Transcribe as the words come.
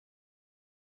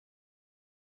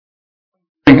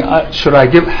Should I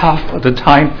give half of the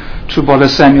time to Brother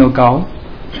Samuel Gao?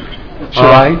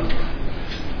 Should I?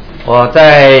 我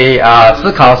在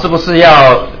思考是不是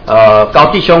要高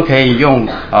弟兄可以用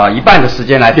一半的时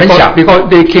间来分享。Because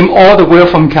they came all the way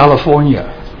from California.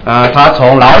 他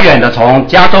从老远的从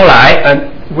加州来。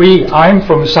I'm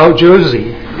from South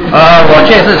Jersey. 我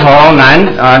却是从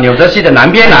纽泽西的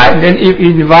南边来。And then if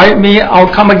you invite me, I'll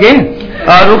come again.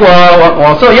 如果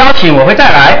我受邀请，我会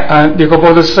再来。Because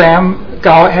Brother Sam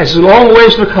Gao has long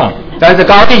ways to come. 但是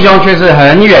高弟兄却是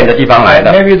很远的地方来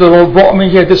的。Maybe the Lord brought me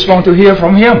here just want to hear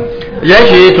from him. 也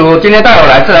许主今天带我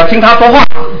来是来听他说话。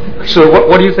So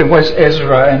what do you think? What's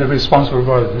Ezra and the responsible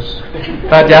brothers?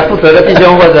 大家负责的弟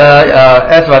兄或者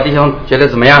Ezra 弟兄觉得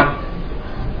怎么样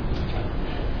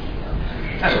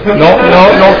 ？No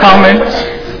comments.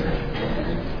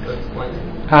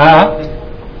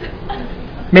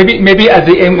 Maybe at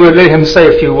the end we'll let him say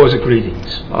a few words of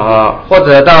greetings. 或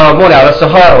者到末了的时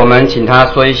候，我们请他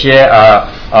说一些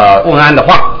问安的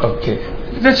话。Okay.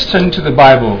 Let's turn to the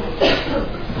Bible,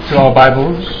 to our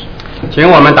Bibles.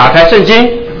 请我们打开圣经。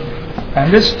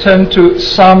And let's turn to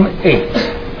Psalm 8.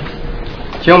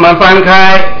 请我们翻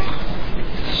开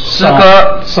诗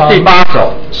歌第8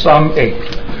首。Psalm 8.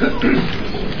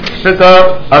 诗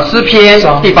歌诗篇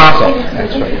第8首。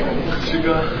That's right.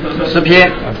 诗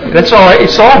篇。That's all right.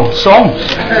 It's songs.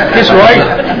 It's right.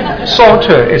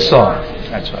 Psalter is song.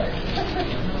 That's right.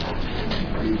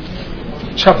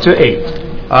 Chapter 8.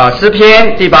 诗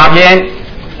篇第8篇。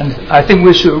And I think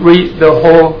we should read the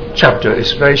whole chapter.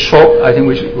 It's very short. I think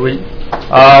we should read.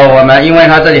 我们因为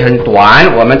它这里很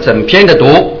短，我们整篇的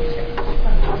读。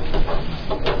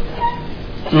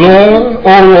Lord,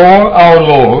 O Lord, our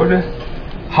Lord,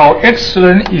 how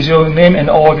excellent is your name in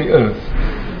all the earth,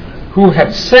 who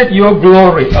have set your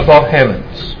glory above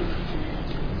heavens.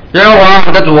 耶和华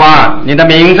我的主啊，你的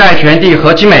名在全地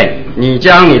何其美！你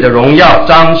将你的荣耀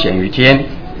彰显于天。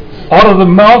Out of the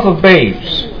mouth of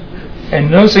babes and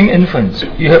nursing infants,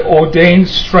 you have ordained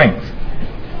strength,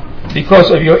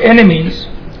 because of your enemies,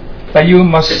 that you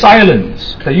may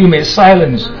silence.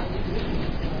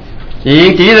 你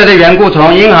因敌人的缘故，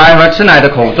从婴孩和吃奶的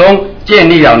口中建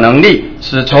立了能力，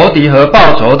使仇敌和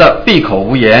报仇的闭口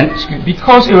无言。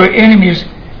Because of your enemies,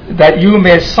 that you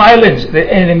may silence the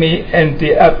enemy and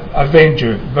the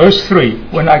avenger. Verse 3,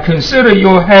 when I consider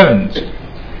your heavens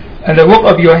and the work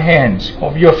of your hands,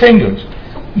 of your fingers,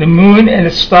 the moon and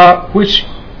the star which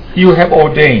you have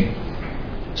ordained.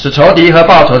 使仇敌和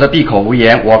报仇的闭口无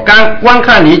言。我观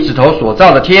看你指头所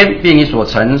造的天，并你所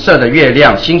陈设的月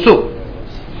亮星宿。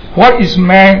What is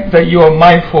man that you are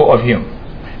mindful of him,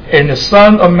 and the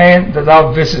son of man that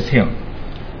thou visit him?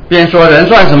 便说人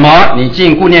算什么，你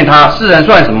竟顾念他；世人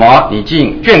算什么，你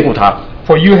竟眷顾他。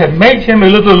For you have made him a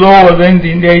little lower than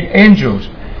the angels,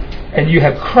 and you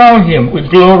have crowned him with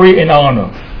glory and honor.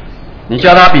 你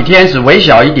叫他比天使微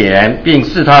小一点，并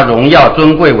赐他荣耀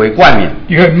尊贵为冠冕。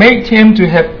You have made him to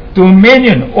have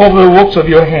dominion over the works of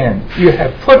your hand. You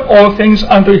have put all things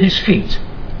under his feet.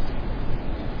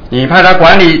 你派他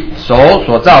管理手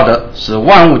所造的，使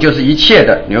万物就是一切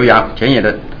的牛羊、田野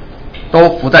的，都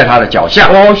伏在他的脚下。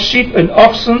All sheep and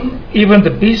oxen, even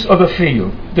the beasts of the field,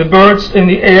 the birds in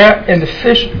the air, and the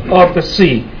fish of the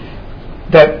sea,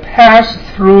 that pass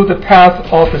through the path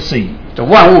of the sea. 这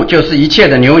万物就是一切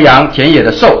的牛羊、田野的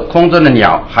兽、空中的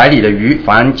鸟、海里的鱼，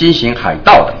凡经行海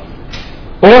道的。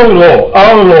O Lord,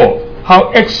 our Lord, how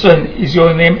excellent is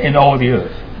your name in all the earth.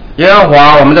 耶和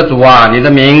华我们的主啊，你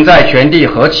的名在全地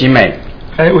何其美！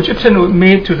 And would you turn with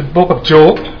me to the book of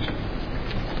Job?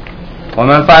 我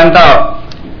们翻到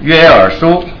约珥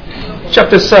书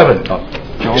Chapter 7.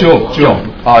 Job.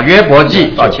 约伯记，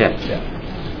抱歉。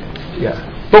Yeah.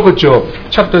 Book of Job,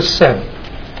 chapter 7,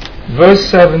 verse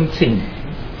 17.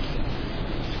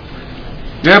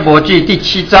 约伯记第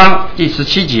7章第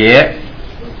17节。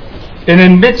In the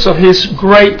midst of his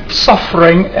great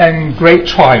suffering and great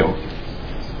trial,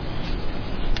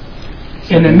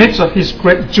 in the midst of his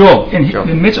great Job, in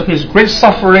the midst of his great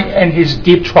suffering and his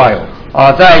deep trial.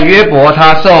 在约伯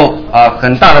他受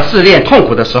很大的试炼、痛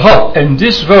苦的时候 ，and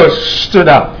this verse stood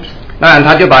out. 那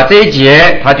他就把这一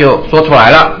节他就说出来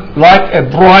了 ，like a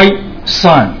bright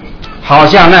sun， 好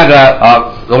像那个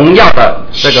荣耀的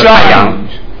这个太阳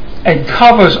 ，and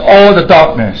covers all the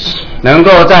darkness， 能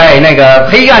够在那个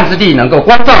黑暗之地能够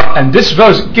光照 ，and this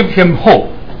verse give him hope。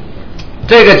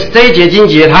这一节经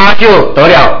节他就得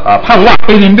了盼望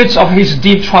 ，in the midst of his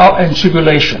deep trial and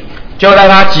tribulation。就在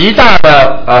他极大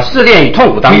的试炼与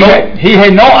痛苦当中 he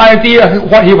had no idea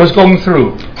what he was going through.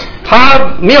 他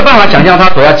没有办法想象他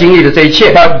所要经历的这一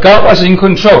切 But God was in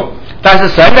control. 但是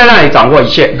神在那里掌握一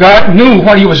切 God knew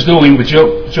what he was doing with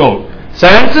Job. 神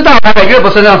知道他在约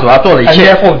伯身上所要做的一 And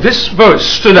切， therefore this verse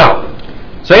stood out.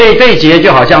 所以这一节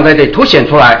就好像在这里凸显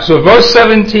出来。 So verse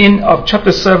 17 of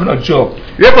chapter 7 of Job.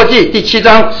 约伯记第7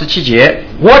章17节，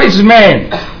 What is man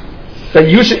that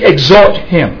you should exalt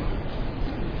him,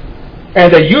 and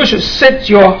that you should set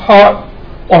your heart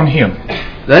on him?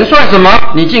 人算什么？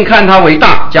你竟看他为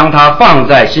大，将他放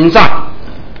在心上。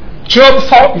 Job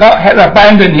thought God had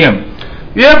abandoned him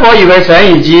约伯以为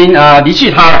神已经离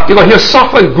弃他了， because he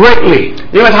suffered greatly,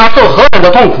 因为他受何等的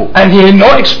痛苦， and he had no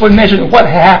explanation of what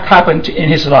had happened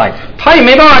in his life. 他也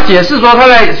没办法解释说他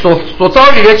在所遭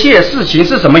遇的这些事情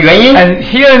是什么原因。 And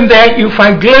here and there you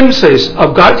find glimpses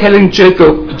of God telling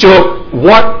Job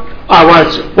what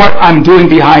I'm doing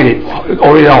behind it,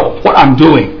 or what I'm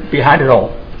doing behind it all.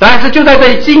 但是就在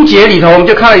这经节里头，我们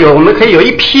就看到我们可以有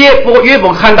一瞥，约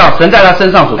伯看到神在他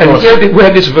身上所做 And 的事。 here we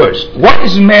have this verse. What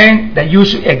is man that you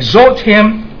should exalt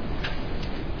him,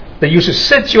 that you should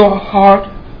set your heart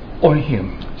on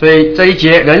him? 所以这一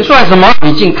节，人算什么？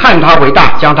你竟看他为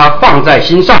大，将他放在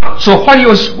心上。 So what he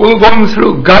was going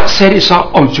through, God set his heart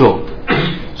on Job.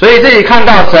 所以这里看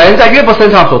到神在约伯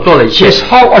身上所做的一切， His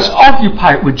heart was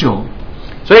occupied with Job.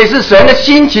 所以是神的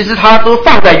心，其实他都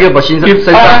放在约伯身上。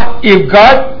 If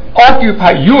God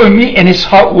occupied you and me in his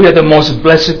heart, we are the most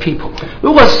blessed people.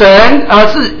 如果神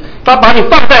是他把你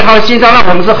放在他的心上，让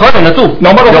我们是何等的祝福。 No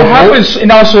matter what happens in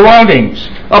our surroundings,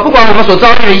 不管我们所遭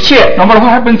遇的一切， no matter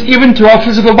what happens even to our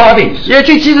physical bodies, 也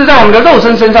即使在我们的肉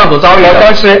身身上所遭遇 God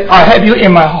的， said, I have you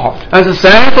in my heart. 但是神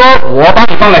说，我把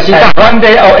你放在心上 And，one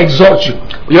day I'll exalt you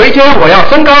有一天我要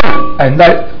升高你， and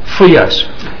that free us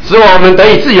使我们得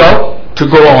以自由， to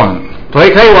go on. 所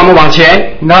以可以我们往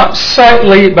前。 Not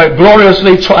sadly, but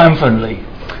gloriously, triumphantly.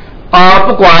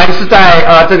 不管是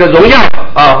在这个荣耀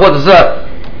或者是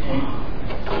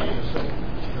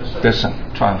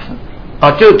Triumphant.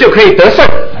 就可以得胜。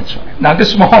 That's right. Now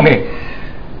this morning,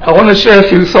 I want to share a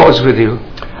few thoughts with you.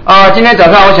 今天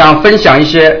早上我想分享一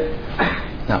些。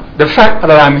 Now, the fact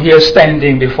that I'm here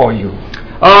standing before you,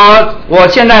 我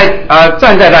现在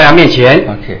站在大家面前，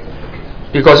 okay,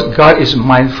 because God is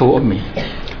mindful of me.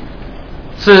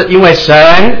 是因为神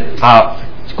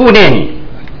顾念你，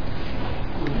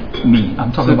 Me,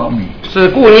 I'm talking about me. 是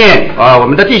顾念我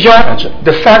们的弟兄。 That's right.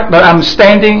 The fact that I'm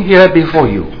standing here before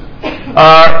you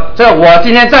这我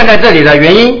今天站在这里的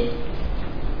原因，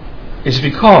 is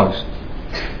because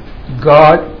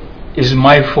God is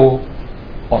mindful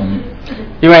of me.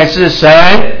 因为是神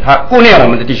顾念我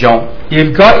们的弟兄。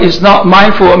 If God is not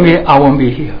mindful of me, I won't be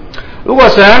here. 如果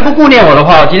神不顾念我的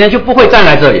话，我今天就不会站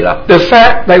在这里了。 The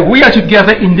fact that we are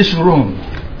together in this room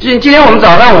今天我们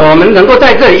早上我们能够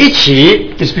在这里一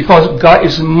起， is because God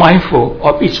is mindful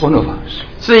of each one of us.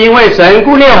 是因为神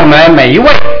顾念我们每一位。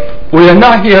 We are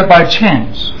not here by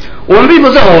chance. 我们并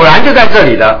不是偶然就在这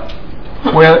里的，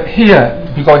 We are here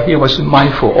because He was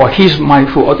mindful, or He's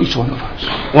mindful of each one of us.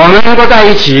 我们能够在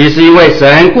一起，是因为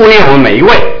神顾念我们每一位。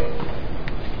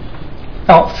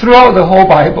 Now, throughout the whole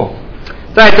Bible,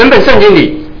 在整本圣经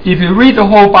里， if you read the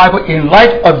whole Bible in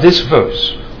light of this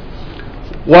verse,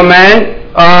 我们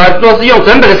若是用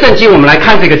整本的圣经，我们来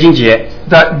看这个经节，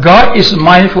 that God is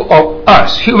mindful of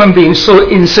us, human beings, so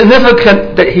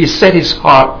insignificant that He set His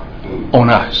heart on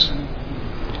us.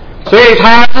 所以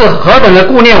他是何等的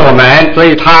顾念我们，所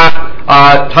以他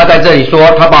在这里说，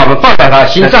他把我们放在他的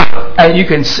心上。 And you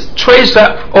can trace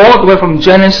that all the way from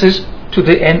Genesis to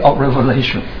the end of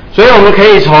Revelation. 所以我们可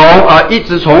以一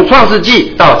直从创世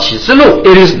纪到启示录，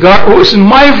 It is God who is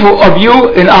mindful of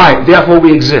you and I, therefore we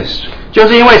exist. 就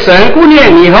是因为神顾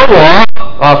念你和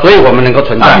我所以我们能够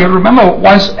存 Now 在 you。remember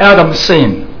once Adam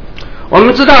sinned, 我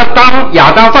们知道，当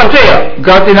亚当犯罪了，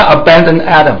 God did not abandon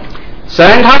Adam.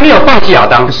 神他没有放弃亚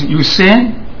当， Because you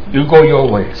sin, you go your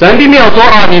way. 神并没有说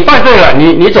你犯罪了，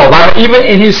你走吧。 Even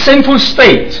in his sinful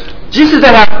state, 即使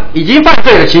在他已经犯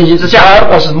罪的情形之下，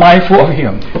 God was mindful of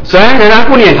him. 神仍然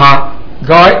顾念他。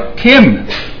 God came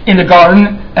in the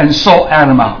garden and saw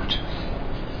Adam out.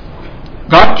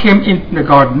 God came in the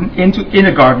garden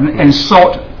and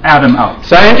sought Adam out.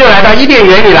 神就来到伊甸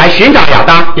园里来寻找亚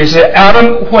当。 He said,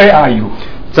 Adam, where are you?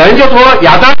 神就说：“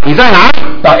亚当，你在哪里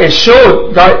Now it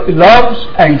showed God loves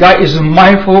and God is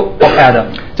mindful of Adam.？”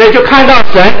 所以就看到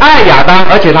神爱亚当，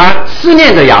而且他思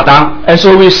念着亚当。 And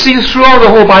so we see throughout the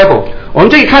whole Bible, 我们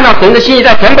可以看到神的心意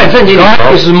在整本圣经里 God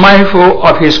头。 is mindful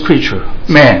of his creature,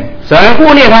 man. 神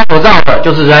顾念他所造的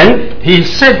就是人， He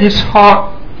set his heart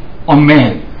on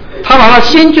man. 他把他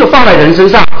心就放在人身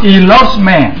上。 He loves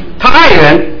man 他爱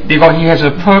人， because he has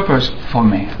a purpose for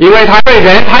man. 因为他对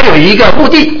人他有一个目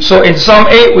的。 So in Psalm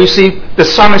 8 we see the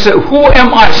psalmist said, Who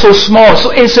am I so small,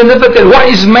 so insignificant? What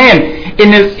is man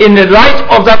in the light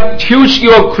of that huge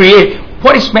you create?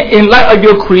 What is man in light of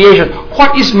your creation?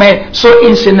 What is man so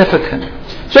insignificant?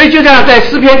 所以就这样，在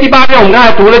诗篇第8篇我们刚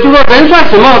才读了，就说人算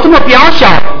什么？这么渺小，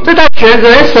这在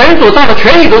神所造的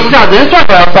全体都之下，人算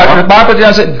不了什 But the 么。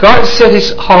 Bible says God set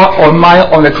His heart or mind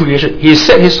on the creation. He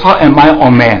set His heart and mind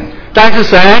on man. 但是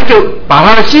神就把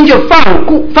他的心就放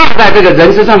在这个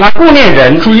人身上，他顾念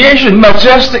人。 Creation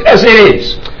majestic as it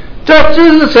is. 这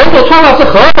是神所创造是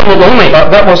何等的荣美， But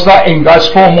that was not in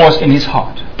God's foremost in His heart.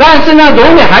 但是呢，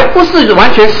荣美还不是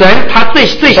完全神他最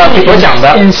心里所想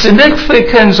的。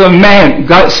 Insignificance of man,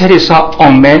 God set His heart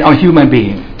on man, on human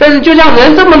being. 但是就像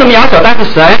人这么的渺小，但是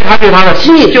神他对他的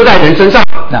心意就在人身上。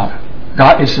 Now,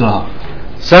 God is love.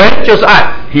 神就是爱，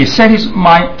 He set His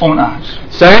mind on us.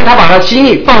 神他把他的心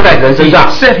意放在人身 He 上，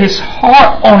 set His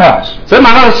heart on us. 神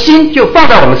把他的心就放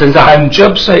在我们身上。 And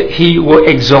Job said He will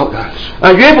exalt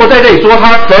us. 约伯在这里说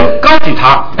神高举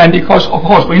他。 And because, of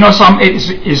course, we know Psalm 8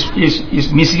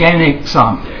 is Messianic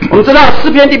Psalm. 我们知道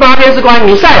诗篇第8篇是关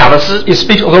于弥赛亚的诗， It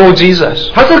speaks of the Lord Jesus.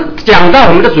 它是讲到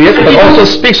我们的主耶稣 But 基 also 督，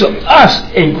 speaks of us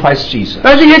in Christ Jesus.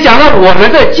 但是也讲到我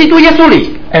们在基督耶稣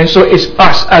里， And so it's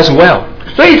us as well.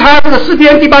 所以他这个诗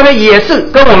篇第8篇也是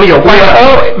跟我们有 We 关 are 的。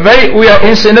 all we are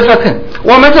insignificant.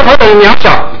 我们是何等渺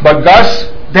小， But God's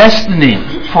destiny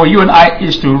for you and I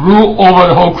is to rule over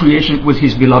the whole creation with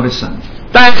His beloved Son.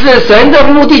 但是神的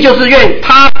目的就是愿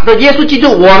他的耶稣基督，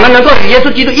我们能够与耶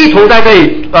稣基督一同在这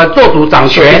里做主掌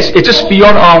So 权。 it's just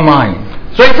beyond our mind.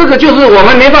 所以这个就是我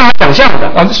们没办法想象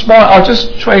的。 On this morning, I'll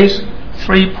just trace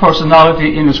 3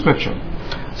 personalities in the Scripture.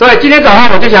 所以今天早上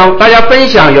我就想大家分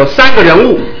享有3个人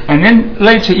物， And then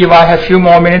later, if I have a few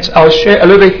more minutes, I'll share a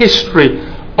little history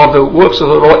of the works of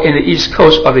the Lord in the East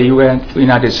Coast of the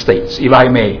United States, if I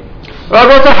may. 如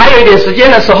果这还有一点时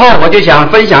间的时候，我就想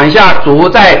分享一下主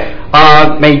在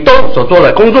美东所做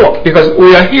的工作。 Because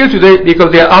we are here today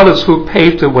because there are others who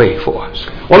paved the way for us.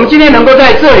 我们今天能够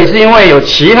在这里，是因为有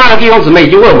其他的弟兄姊妹已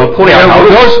经为我们铺了 There 条 are 路。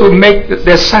 those who make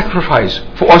their sacrifice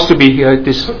for us to be here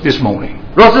this morning.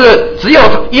 若是只有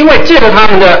因为借着他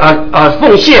们的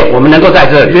奉献，我们能够在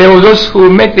这里。 There are those who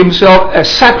make themselves a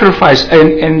sacrifice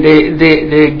and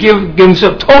they give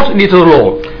themselves totally to the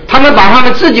Lord. 他们把他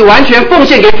们自己完全奉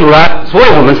献给主了，所以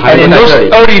我们才 And 能 in 在 those 这里。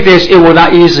 early days, it was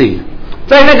not easy.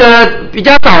 在那个比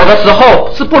较早的时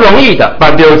候是不容易的，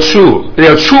 But they are true. They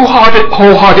are true-hearted,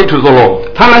 wholehearted to the Lord.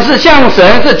 他们是向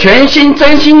神是全心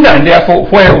真心的， And therefore,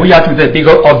 where we are today,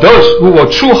 because of those who were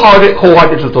true-hearted,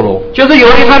 wholehearted to the Lord. 就是由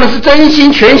于他们是真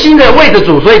心全心的为着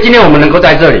主，所以今天我们能够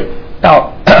在这里。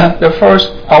 Now, the first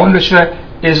I want to share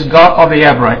is God of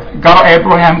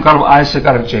Abraham, God of Isaac,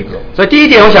 God of Jacob. 所以第一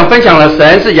点，我想分享的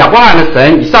神是亚伯拉罕的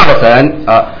神、以撒的神、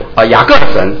雅各的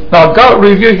神。 Now, God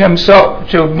revealed Himself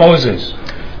to Moses.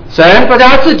 神把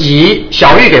他自己晓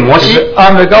谕给摩 He 西。 said,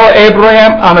 I'm the God of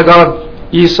Abraham, I'm the God of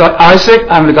Isaac,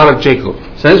 I'm the God of Jacob.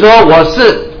 神说我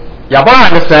是亚伯拉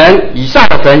罕的神、以撒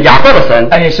的神、雅各的神。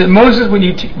 And He said, Moses, when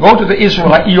you go to the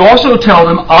Israelites, you also tell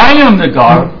them, I am the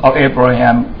God of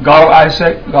Abraham, God of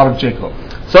Isaac, God of Jacob.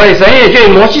 所以神也对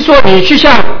摩西说：“你去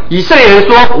向以色列人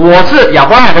说，我是亚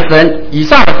伯拉罕的神、以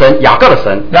撒的神、雅各的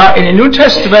神。” Now, in the New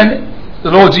Testament,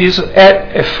 the Lord Jesus add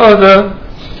a further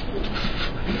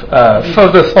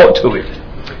thought to it.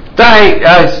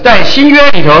 在新约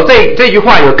里头，这句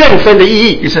话有更深的意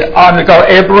义。 He said, I'm the God of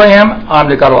Abraham, I'm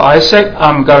the God of Isaac,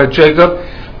 I'm the God of Jacob,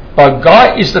 but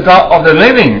God is the God of the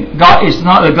living. God is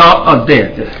not the God of dead.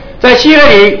 在新约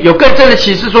里有更深的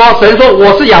启示说，神说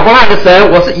我是亚伯拉罕的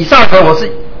神，我是以撒的神，我是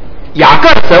雅各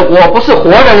的神，我不是活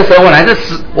人的神，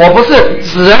我不是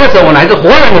死人的神，我乃是活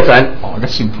人的神。 Oh,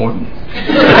 that's important.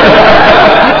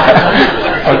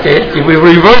 Okay, if we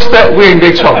reverse that, we're in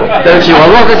big trouble. 对不起，我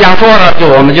若是讲错了，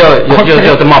我们就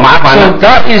这么麻烦 So 了。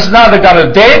 God is not the God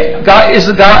of dead, God is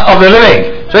the God of the living.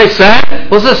 所以神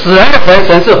不是死人的神，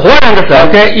神是活人的神。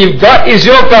 Okay, if God is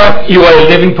your God, you are a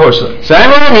living person. 神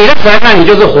若是你的神，那你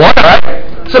就是活的，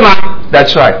是吗？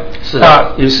 That's right. So-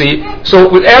 You see, so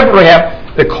with Abraham,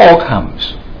 the call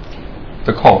comes.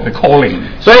 The calling.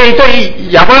 所以对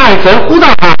于亚伯拉罕，神呼召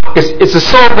他， It's a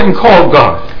sovereign call of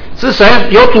God. 是神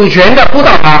有主权的呼召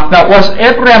他。 Now, was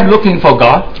Abraham looking for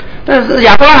God? 但是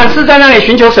亚伯拉罕是在那里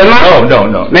寻求神吗？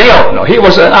 No. 没有。 No, he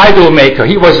was an idol maker.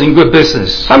 He was in good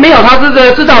business. 他没有，他是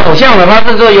这制造偶像的，他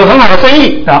是这有很好的生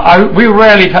意。 Now, we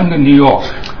rarely come to New York.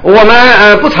 我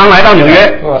们不常来到纽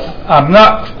约， Well, I'm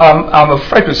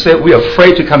afraid to say we're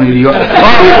afraid to come to New York.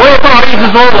 我也不好意思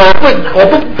说我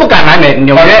不敢来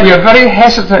纽 But 约。 we are very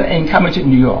hesitant in coming to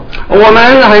New York. 我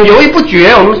们很犹豫不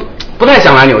决，我们不太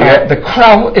想来纽约。 The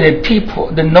crowd, the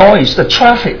people, the noise, the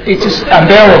traffic, it's just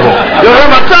unbearable. 有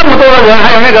这么多的人，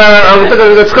还有那个这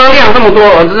个车辆这么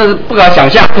多，真的是不可想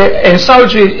象。And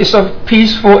Saudi is so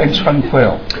peaceful and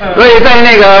tranquil. 所以在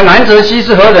那个南泽西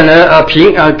是何等的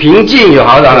平静有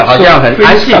好像很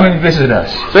安静。 Come and visit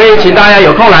us. 所以请大家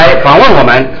有空来访问我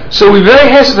们。 So we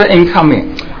very hesitant in coming.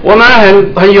 我们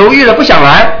很犹豫的不想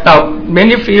来。 Now,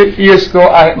 many years ago,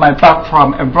 my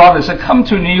background and brother said, come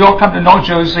to New York, come to North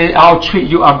Jersey, I'll treat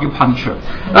you acupuncture.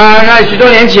 那许多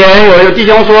年前，有弟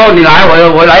兄说你来，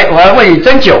我要为你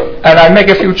针灸。 And I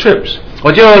make a few trips.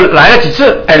 我就来了几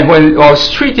次。 And when I was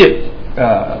treated,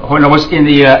 when I was in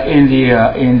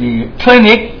the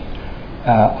clinic,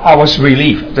 I was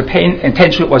relieved. The pain and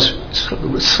tension was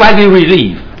slightly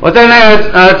relieved. 我在那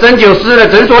个针灸师的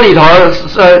诊所里头，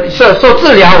受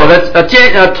治疗，我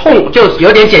的痛就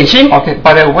有点减轻。 Okay,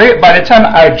 by the time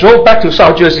I drove back to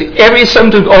South Jersey, every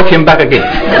symptom all came back again.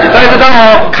 但是当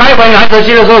我开回南泽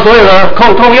西的时候，所有的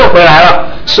痛又回来了。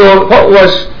 So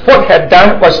what had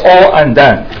done was all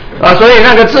undone. 所以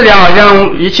那个治疗好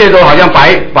像一切都好像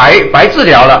白治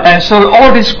疗了。 And so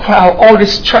all this crowd, all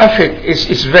this traffic is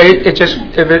just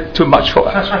too much for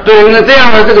us. 对，那这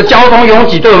样的这个交通拥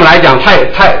挤对我们来讲太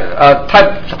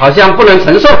好像不能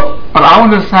承受。 But I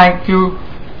want to thank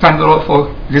the Lord for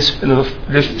this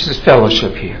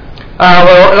fellowship here.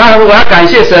 我要感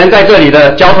谢神在这里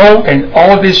的交通。 And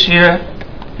all this year,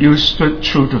 you stood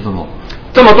true to the Lord.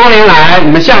 这么多年来，你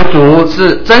们向主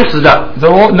是真实的。 The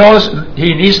Lord knows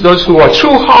He needs those who are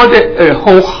true-hearted and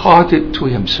wholehearted to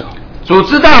Himself. 主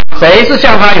知道谁是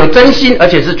向他有真心，而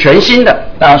且是全心的。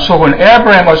 Now, so when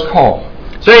Abraham was called,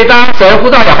 所以当神呼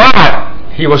召亚伯拉罕，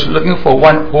 He was looking for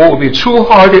one who would be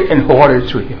true-hearted and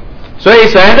wholehearted to Him. 所以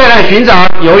神在那里寻找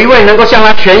有一位能够向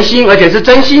他全心，而且是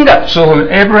真心的。 So when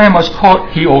Abraham was called,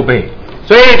 he obeyed.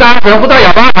 所以当神呼召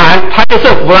亚伯拉罕，他就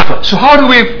顺服了。 So how do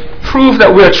we prove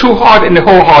that we are true-hearted and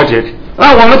wholehearted?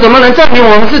 那我们怎么能证明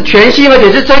我们是全心而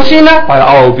且是真心呢？ By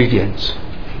our obedience.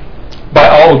 By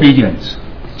our obedience.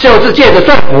 就是借着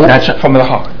顺服， That's from the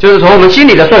heart. 就是从我们心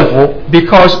里的顺服。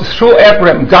 Because through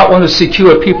Abraham, God wanted to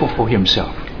secure people for Himself.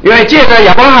 因为借着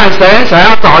亚伯拉罕，神想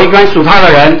要找一班属他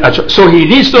的人， So He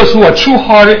needs those who are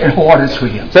true-hearted and wholehearted to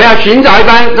Him. 神要寻找一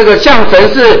班这个向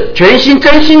神是全心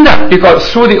真心的。 Because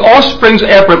through the offspring of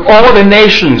Abraham, all the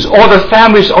nations, all the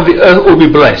families of the earth will be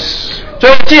blessed. 所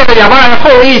以借着亚伯拉罕的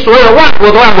后裔，所有的万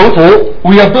国都要蒙福。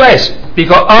 We are blessed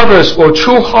because others were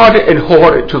true-hearted and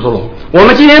wholehearted to the Lord. 我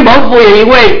们今天蒙福也因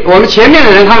为我们前面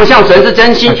的人，他们向神是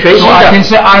真心全心 So I 的。 can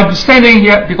say I'm standing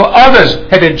here because others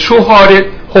have been true-hearted,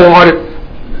 wholehearted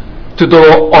to the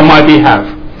Lord on my behalf.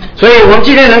 所以我们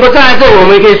今天能够站在这里，我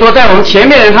们也可以说，在我们前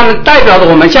面的人，他们代表着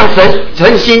我们向神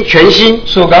真心全心。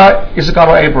 So God is the God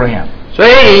of Abraham. 所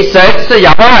以神是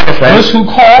亚伯拉罕的神， Those who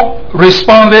call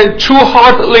responded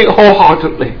true-heartedly,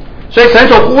 wholeheartedly 所以神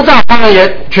所呼召他们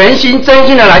也全心真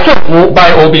心的来顺服，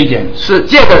 by obedience. 是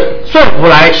借着顺服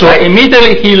来。 So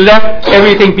immediately he left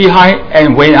everything behind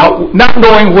and went out, not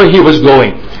knowing where he was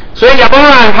going. 所以亚伯拉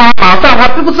罕他马上他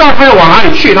不知道他要往哪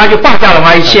里去，他就放下了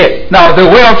他一切。 Now the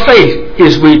way of faith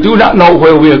is we do not know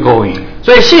where we are going.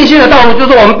 所以信心的道路就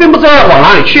是我们并不知道要往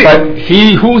哪里去， But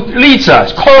he who leads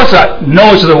us, calls us,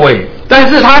 knows the way. 但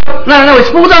是他那位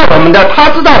呼召我们的，他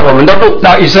知道我们的路。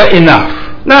 Now is that enough?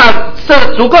 那这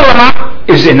足够了吗？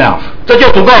 Is enough. 这就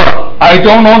足够了。 I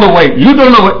don't know the way. You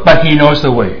don't know it, but he knows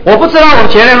the way. 我不知道我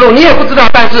前面的路，你也不知道，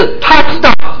但是他知道。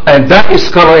 And that is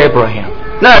God of Abraham.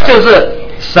 那就是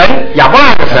神亚伯拉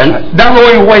罕的神。 Not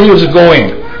knowing where he was going,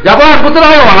 亚伯拉罕不知道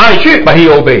要往哪里去， but he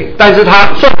obeyed. 但是他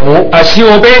顺服。 As he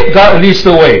obeyed, God leads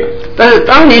the way. 但是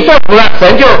当你顺服了，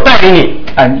神就带领你。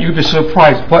 And you'll be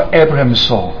surprised what Abraham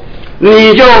saw.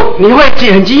 你会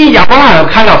很惊异亚伯拉罕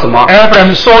看到什么？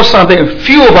 Abraham saw something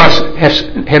few of us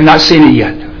have not seen it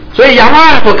yet. 所以亚伯拉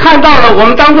罕所看到的，我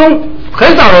们当中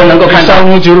很少人能够看到。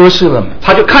 From Jerusalem.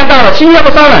 他就看到了新耶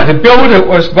路撒冷。 The builder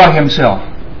was God himself.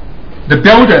 The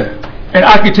builder and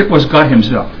architect was God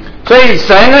himself. 所以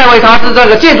神认为他是这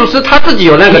个建筑师，他自己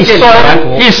有那个 He 建筑蓝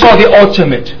图。 saw the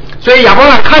ultimate. 所以亚伯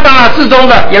拉罕看到了至终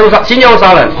的新耶路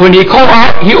撒冷。 When he called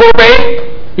out, he obeyed.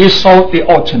 He saw the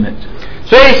ultimate.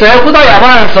 所以神呼召亚伯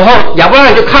拉罕的时候，亚伯拉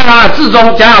罕就看到了至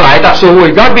终将要来的。 So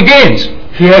when God begins,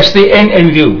 he has the end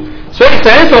in view. 所以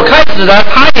神所开始的，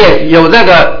他也有那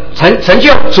个成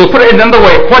就。 So put it another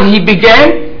way, what he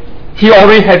began, he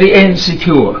already had the end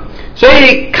secure. 所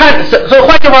以所以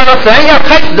换句话说，神要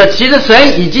开始的，其实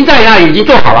神已经在那里已经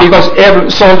做好了。 Because Abraham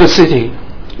saw the city.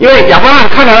 因为亚伯拉罕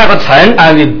看到那个城，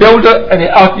 And the builder and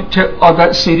the architect of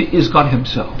that city is God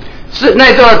himself. 是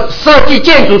那个设计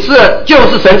建筑师的就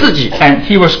是神自己。 And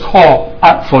he was called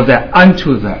out for that,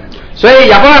 unto that. 所以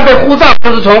亚伯拉罕被呼召，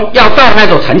就是从要到那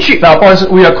座城去。 Now, boys,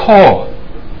 we are called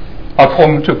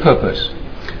according to purpose.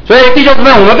 所以弟兄姊妹，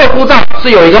我们被呼召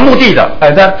是有一个目的的，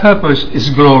 And that purpose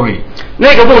is glory.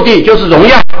 那个目的就是荣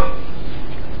耀。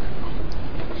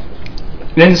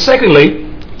 Then secondly,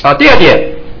 第二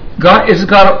点， God is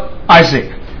God of Isaac.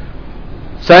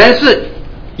 神是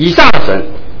以撒的神，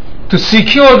 To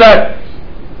secure that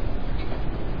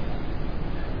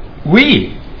we,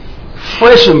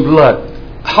 flesh and blood,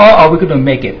 how are we going to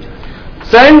make it?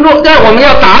 神若让我们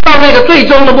要达到那个最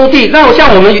终的目的，那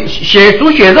像我们血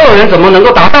属血肉的人怎么能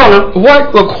够达到呢？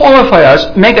 What will qualify us,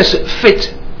 make us fit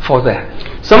for that?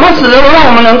 什么使得让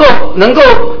我们能够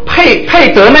配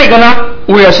得那个呢？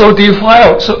 We are so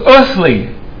defiled, so earthly,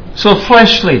 so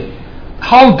fleshly.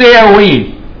 How dare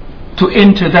we to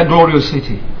enter that glorious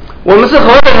city? 我们是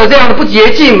何等的这样的不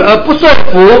洁净不顺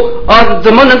服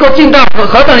怎么能够进到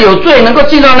何等的有罪，能够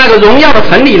进到那个荣耀的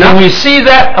城里呢？ When we see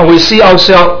that and we see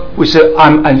ourselves, we say,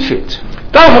 I'm unfit.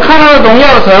 当我们看到荣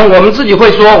耀的城，我们自己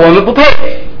会说我们不配。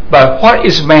 But what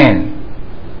is man?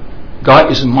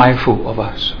 God is mindful of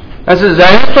us. 但是人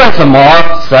算什么？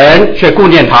神却顾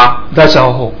念他。 That's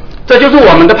our hope. 这就是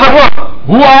我们的盼望。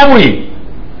 Who are we?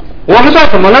 我们算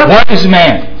什么呢？ What is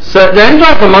man? 人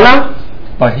算什么呢？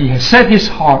 But he has set his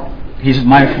heart, he's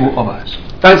mindful of us.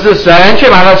 但是神却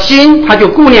把他的心，他就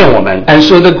顾念我们。 And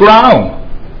so the ground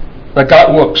that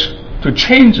God works to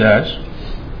change us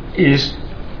is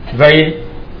very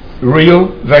real,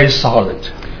 very solid.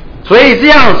 所以这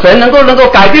样神能够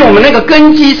改变我们那个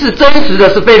根基是真实的，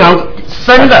是非常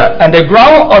深的。 And the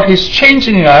ground of his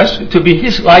changing us to be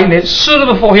his likeness,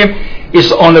 suitable for him,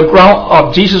 is on the ground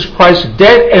of Jesus Christ's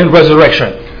death and resurrection.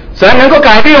 神能够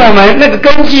改变我们那个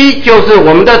根基，就是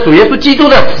我们的主耶稣基督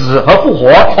的死和复活。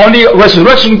 Only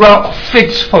resurrection ground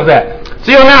fits for that.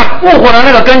 只有那复活的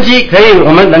那个根基，可以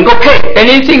我们能够配。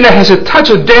 Anything that has a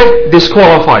touch of death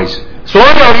disqualifies. 所有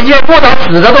一切破倒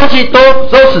死的东西都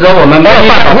使得我们没有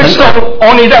办法承受。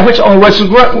 Only that which on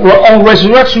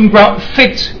resurrection ground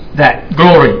fits that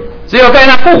glory. 只有在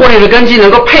那复活里的根基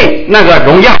能够配那个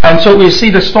荣耀。 And so we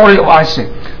see the story of Isaac.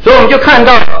 所以我们就看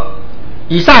到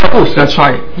以撒的故事。 That's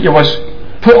right. He was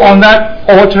put on that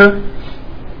altar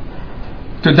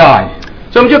to die.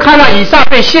 所以我们就看到以撒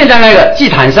被献在那个祭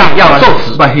坛上要受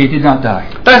死， But he did not die.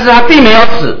 但是他并没有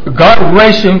死。 God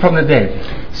raised him from the dead.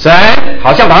 神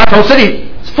好像把他从死里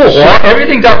复活。 So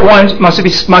everything that runs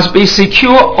must be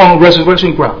secure on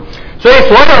resurrection ground. 所以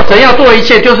所有神要做的一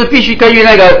切，就是必须根据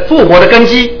那个复活的根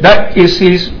基。 That is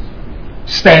his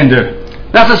standard.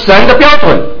 那是神的标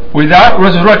准。 Without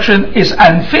resurrection is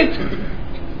unfit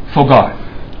for God.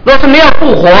 若是没有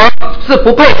复活，是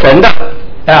不配神的。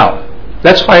 Now,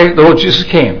 that's why the Lord Jesus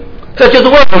came. 这就是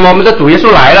为什么我们的主耶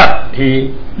稣来了。 He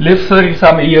lived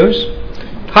 30-some years.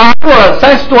 他过了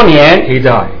30多年， He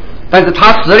died. 但是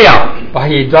他死了。 But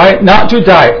he died not to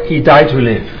die. He died to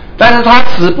live. 但是他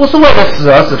死不是为了死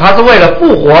而死，他是为了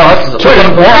复活而死， To 为了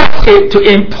活， to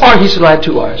impart his life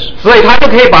to us. 所以他就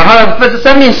可以把他的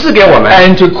生命赐给我们，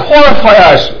 And to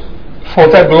qualify us for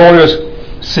that glorious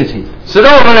city. 使得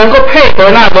我们能够配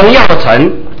合那荣耀的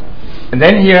城。 And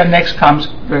then here next comes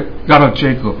the God of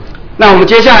Jacob. 那我们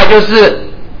接下来就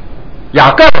是雅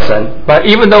各的神。 But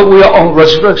even though we are on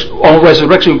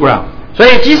resurrection ground, 所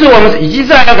以即使我们已经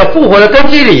在那个复活的根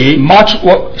基里， much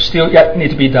work still yet need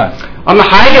to be done. 我们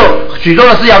还有许多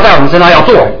的事要在我们身上要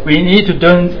做。 We need to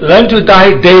learn to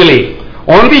die daily.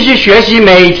 我们必须学习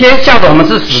每天向着我们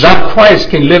是死的，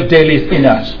 Christ can live daily in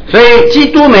us. 所以基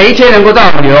督每一天能够在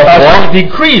我们里头 As 活。 we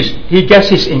decrease, he gets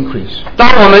his increase. 当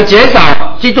我们减少，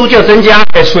基督就增加。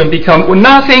 As when become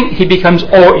nothing, he becomes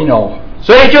all in all.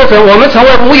 所以我们成为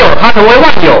无有，他成为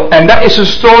万有。 And that is the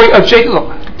story of Jacob.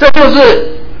 这就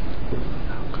是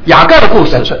雅各的故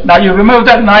事。 Now you remember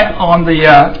that night on the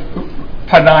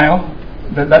Peniel,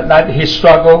 that night he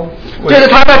struggled. 就是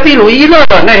他在毗鲁伊勒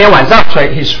的那天晚上，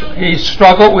 He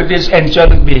struggled with this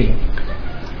angelic being.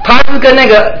 他是跟那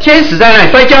个天使在那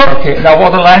里摔跤。 Okay, now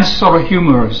Borderlands sort of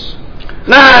humorous.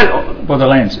 那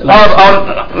Borderlands.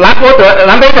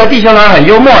 兰贝德弟兄呢很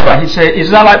幽默的， He said, it's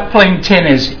not like playing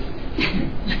tennis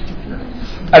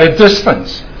at a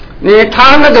distance.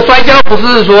 他那个摔跤不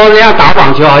是说那样打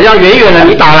网球，好像远远的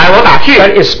你打来我打去，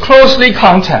 But it's closely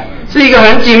contact. 是一个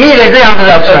很紧密的这样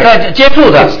的接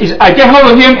触的。 I get hold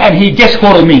of him and he gets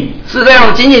hold of me. 是这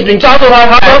样紧紧，你抓住他，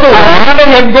他抓住我。 I let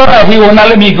him go and he will not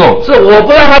let me go. 是我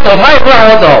不让他走，他也不让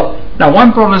我走。 Now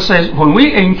one brother says, when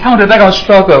we encounter that kind of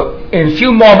struggle, in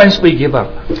few moments we give up.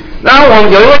 然后我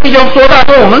们有一位弟兄说到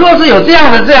说，我们若是有这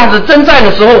样子征战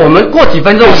的时候，我们过几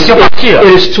分钟我们就放弃了。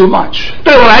 It is too much.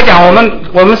 对我们来讲，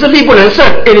我们是力不能胜。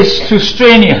 It is too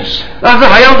strenuous. 但是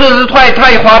好像就是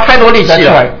花太多力气 That's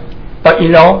了。 right. But you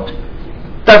know,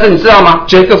 但是你知道吗？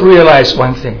 Jacob realized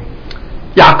one thing.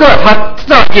 雅各他知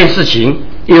道一件事情，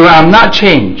 If I'm not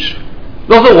changed,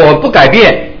 若是我不改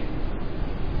变，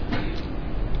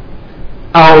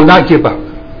 I will not give up.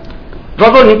 如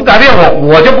果说你不改变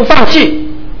我就不放弃。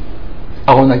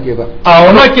I will not give up. I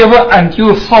will not give up until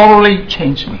you thoroughly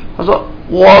change me. 他说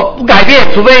我不改变，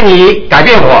除非你改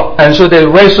变我。 And so they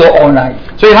wrestled all night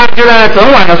所以他就在那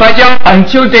整晚的摔跤，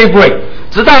 until daybreak.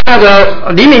 直到那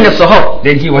个黎明的时候，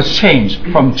 Then he was changed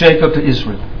from Jacob to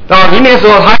Israel. 到黎明的时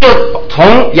候，他就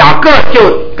从雅各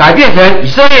就改变成以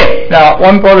色列。 Now,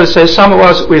 one brother says some of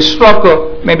us we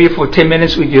struggle. Maybe for 10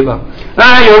 minutes we give up.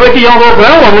 那有位弟兄说，可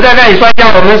能我们在那里摔跤，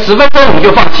我们10分钟我们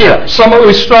就放弃了。 Some of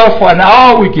us struggle for an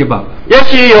hour we give up. 也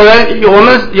许有人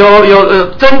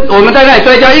我们在那里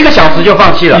摔跤1个小时就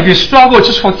放弃了。 If you struggle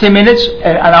just for 10 minutes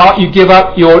and an hour you give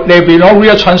up, there will be no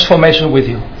real transformation with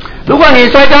you. 如果你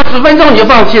摔跤10分钟你就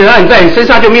放弃了，那你在你身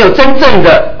上就没有真正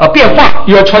的变化。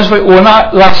 Your transformation will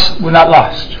not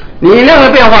last.你那个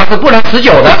变化是不能持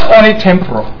久的， It's only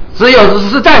temporal. 只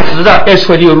是暂时的。 It's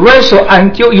when you wrestle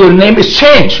until your name is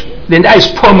changed. Then that is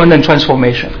permanent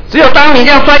transformation. 只有当你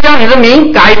这样摔跤，你的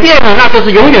名改变了，那就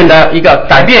是永远的一个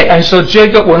改变。 And so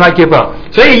Jacob will not give up.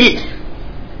 所以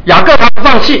雅各他不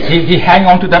放弃， He hang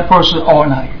on to that person all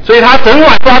night. 所以他整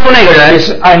晚抓住那个人。 He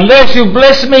said, unless you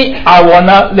bless me, I will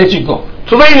not let you go.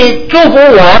 除非你祝福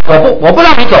我不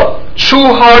让你走。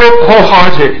 True-hearted,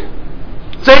 wholehearted.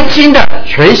 真心的，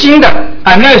全心的。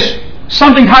 Unless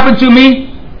something happened to me,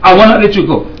 I will not let you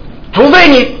go. 除非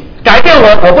你改变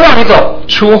我不让你走。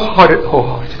 True-hearted,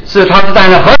 wholehearted. 是他是带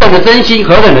着何等的真心，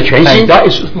何等的全心。 And God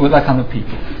is with that kind of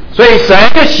people. 所以神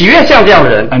就喜悦像这样的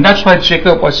人。 And that's why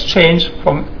Jacob was changed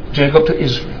from Jacob to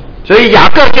Israel. 所以雅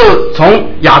各就从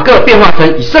雅各变化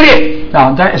成以色列。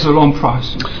 Now that is a long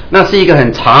process. 那是一个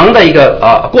很长的一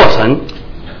个过程。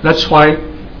 That's why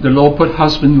the Lord put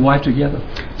husband and wife together.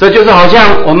 这就是好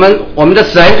像我们的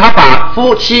神，他把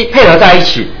夫妻配合在一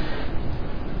起，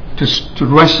 To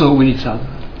wrestle with each other.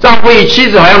 丈夫与妻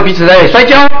子好像彼此在摔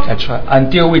跤。 That's right.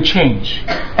 Until we change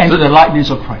into the likeness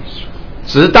of Christ.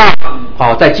 直到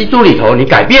在基督里头你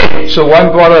改变。 So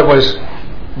one brother was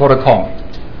Brother Kong.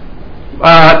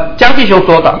 江弟兄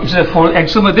说的。 He said, for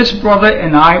example, this brother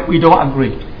and I, we don't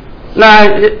agree. 那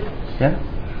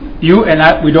You and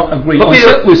I, we don't agree.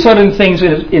 With certain things,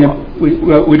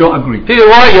 we don't agree. 譬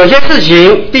如说有些事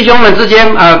情，弟兄们之间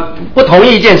不同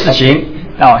意一件事情。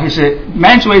 Now he said,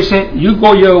 man's way said, you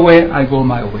go your way, I go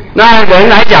my way. 那人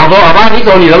来讲说，好吧，你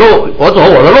走你的路，我走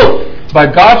我的路。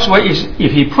 But God's way is,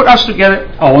 if He put us together,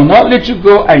 I will not let you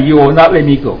go, and you will not let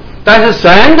me go. 但是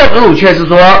神的路却是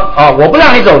说，我不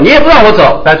让你走，你也不让我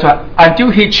走。 That's right.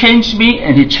 Until He changed me,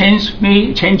 and He changed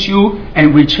me, changed you,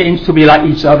 and we change to be like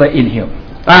each other in Him.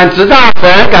 直到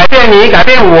神改变你，改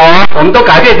变我们都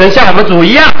改变成像我们主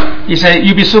一样。 He said,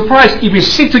 you'll be surprised if we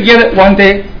sit together one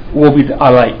day, we'll be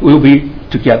alike. We'll be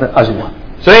together as one.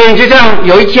 所以就像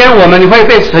有一天你会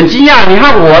被很惊讶，你和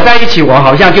我在一起，我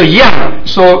好像就一样了。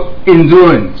 So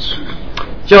endurance.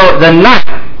 就忍耐。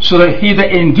 So that he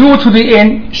that endure to the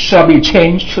end shall be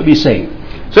changed, shall be saved.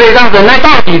 所以让忍耐到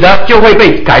底的就会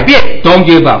被改变。 Don't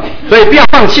give up. 所以不要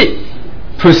放弃。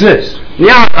 Persist. 你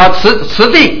要持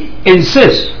定。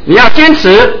 Insist. 你要坚持。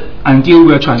 Until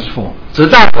we are transformed. 直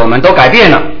到我们都改变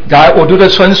了。 God will do the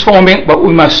transforming, but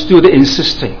we must do the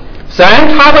insisting. 神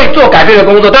他会做改变的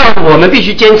工作，但我们必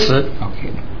须坚持。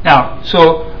 Okay. Now,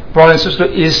 so brother and sister,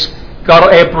 is God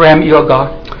of Abraham your God?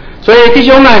 所以弟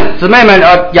兄们、姊妹们，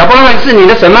亚伯拉罕是你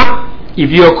的神吗？ If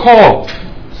you are called,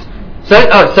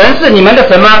 神是你们的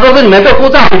神吗？若是你们被呼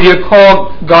召 if you call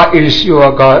God is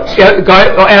your God,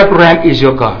 God or Abraham is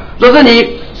your God. 若是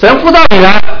神呼召你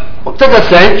了，这个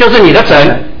神就是你的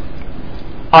神。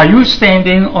 Are you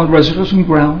standing on resurrection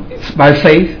ground by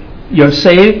faith? You're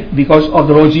saved because of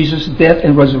the Lord Jesus' death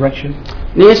and resurrection.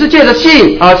 你是借着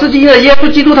信是因为耶稣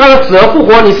基督他的死而复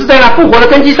活，你是在那复活的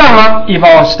根基上吗？ If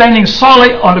I was standing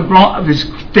solid on the ground of His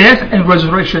death and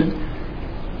resurrection,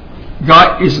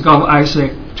 God is God of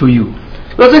Isaac to you.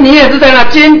 若是你也是在那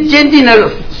坚定的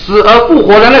死而复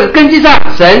活的那个根基上，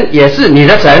神也是你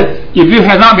的神。 If you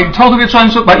have not been totally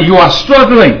transformed, but you are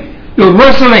struggling, you're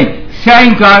wrestling,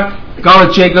 thank God, God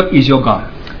of Jacob is your God.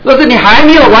 若是你还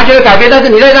没有完全的改变，但是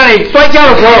你在那里摔跤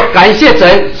的时候，感谢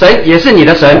神，神也是你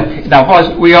的神。 Now,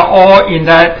 we are all in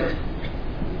that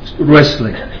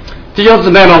wrestling. 弟兄姊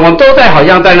妹们，我们都好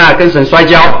像在那跟神摔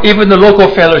跤。 Even the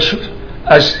local fellowship,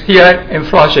 as here in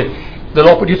Flushing, the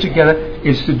Lord put you together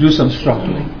is to do some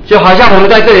struggling. 就好像我们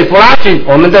在这里弗拉逊，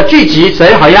我们的聚集，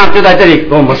神好像就在这里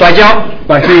跟我们摔跤。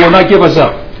 But He will not give us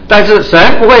up. 但是神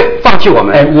不会放弃我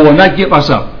们， And will not give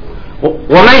us up.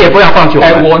 我们也不要放弃我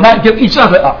and 们， will not give each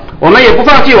other up. 我们也不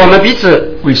放弃我们彼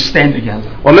此， We stand together,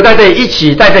 我们在这里一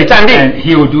起在这里站立， and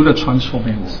He will do the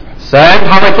transforming work. 神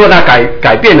他会做那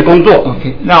改变的工作。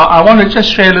 Okay. Now I want to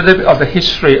just share a little bit of the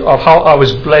history of how I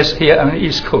was blessed here on the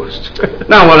East Coast.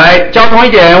 那我来交通一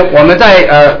点我们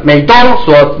在美东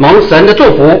所蒙神的祝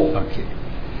福。 Okay.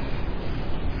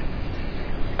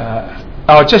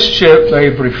 I'll just share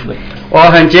very briefly 我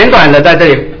很简短的在这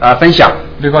里分享。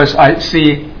 because I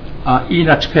see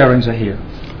Enoch's parents are here,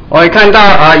 我也看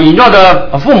到以诺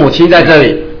的父母亲在这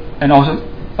里， and also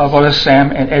Brother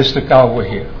Sam and Esther Gao were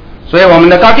here. 所以我们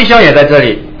的高弟兄也在这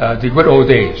里。 The good old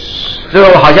days. 就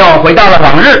好像我回到了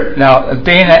往日。 Now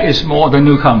Dana is more the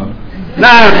newcomer.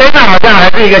 那 Dana 好像还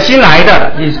是一个新来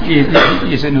的。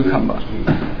 He's a newcomer.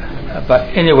 But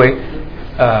anyway,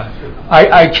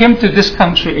 I came to this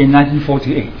country in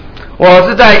 1948. 我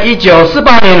是在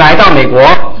1948年来到美国。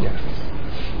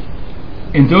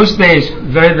 In those days,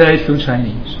 very, very few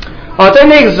Chinese. 在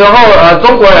那个时候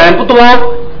中国人不多。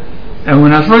 And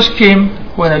when I first came,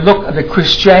 when I looked at the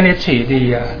Christianity,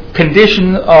 the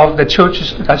condition of the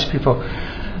churches, Dutch people,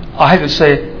 I had to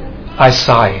say, I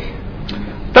sigh.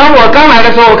 当我刚来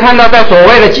的时候，我看到在所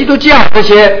谓的基督教这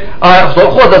些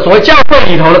或者所谓教会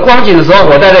里头的光景的时候，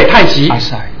我在这里叹息。 I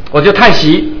sigh. 我就叹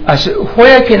息。 I said,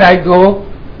 where can I go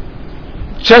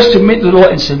just to meet the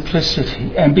Lord in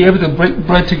simplicity and be able to break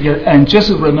bread together and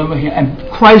just remember Him and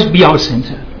Christ be our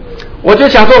center? 我就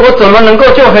想说，我怎么能够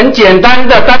就很简单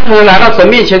的、单纯的来到神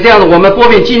面前，这样子我们波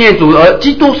遍纪念主，而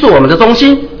基督是我们的中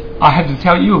心。 I have to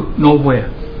tell you, nowhere.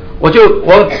 我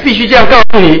必须这样告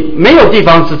诉你，没有地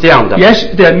方是这样的。 Yes,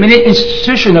 there are many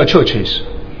institutional churches.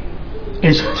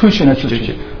 Institutional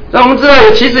churches. 那我们知道，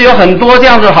其实有很多这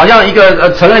样子，好像一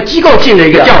个成了机构性的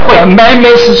一个教会， A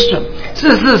man-made system. 是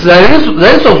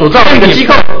人手所造的一个机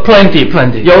构，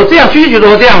 Plenty. 有这样许许多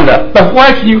多这样的。 But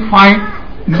why can you find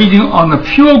meeting on the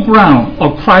pure ground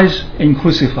of Christ and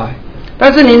crucified?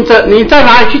 但是你在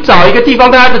哪里去找一个地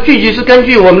方，大家的聚集是根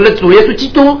据我们的主耶稣基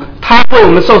督，他为我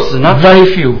们受死呢？ Very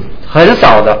few. 很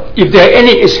少的。 If there are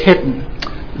any, it's hidden.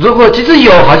 如果其实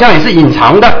有，好像也是隐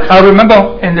藏的。 I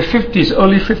remember in the 50s,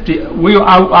 early 50s,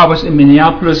 I was in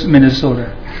Minneapolis, Minnesota.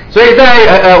 所以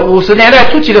在50年代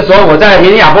初期的时候，我在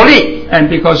明尼亚波利。 And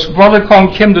because Brother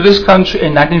Kong came to this country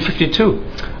in 1952.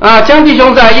 江弟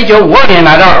兄在1952年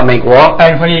来到美国。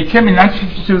 And when he came in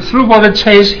 1952, through Brother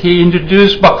Chase, he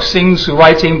introduced boxing's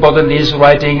writing, Brother Lee's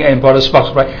writing, and Brother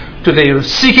Spock's writing to the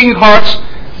seeking hearts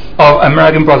of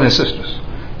American brothers and sisters.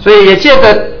 所以也借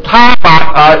着他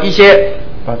把一些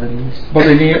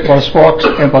Brother Lee, Brother Spock,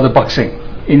 and Brother Boxing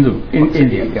in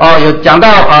India. 有讲到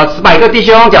100个弟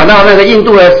兄，讲到那个印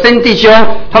度的森弟兄，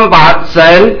他们把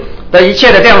神的一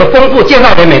切的这样的丰富介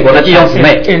绍给美国的弟兄姊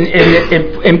妹。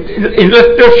In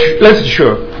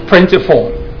literature, printed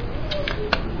form.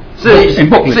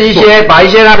 是一些把一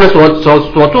些他们所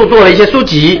著作的一些书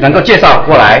籍能够介绍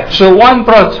过来。 So one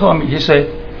brother told me, he said,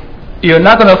 "You're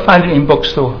not going to find it in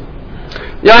bookstore."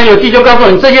 然后有弟兄告诉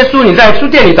你，这些书你在书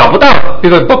店里找不到，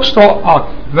 Because bookstore are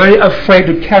very afraid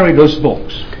to carry those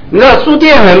books. 你知道书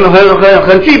店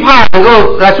很惧怕能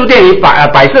够来书店里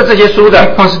摆设这些书的。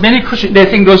 Because many Christians, they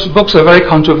think those books are very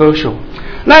controversial.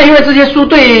 那因为这些书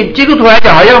对基督徒来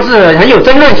讲好像是很有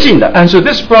争论性的。 And so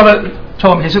this brother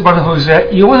told me, he said, Brother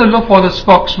Hosea, you want to look for those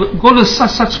books, go to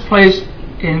such place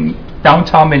in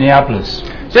downtown Minneapolis.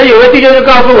 所以有位弟兄就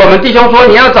告诉我们弟兄说，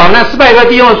你要找那400个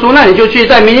弟兄的书，那你就去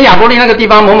在明尼亚波利那个地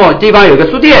方某某地方有个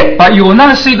书店。 But you will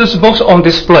not see those books on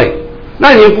display.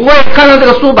 那你不会看到这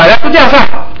个书摆在书架上。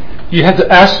 You have to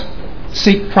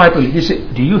seek privately. He said,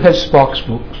 do you have Spock's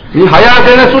books? 你好像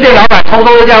跟那书店老板偷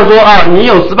偷的这样说你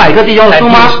有100个弟兄的书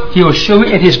吗？ He will show you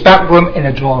in his back room in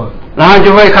a drawer. 然后你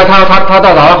就会看他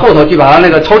到后头去把他那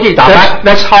个抽屉打开。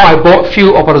 That's how I bought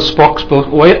few of the Spock's books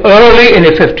way early in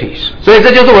the 50s. 所以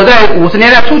这就是我在50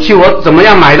年代初期我怎么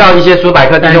样买到一些数百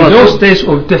颗弟兄 And 的 those 书。 days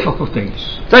were difficult days.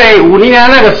 在50年代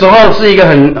那个时候是一个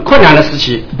很困难的时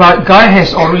期， But God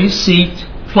has already seed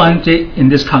planted in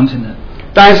this continent.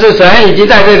 但是神已经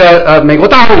在这个美国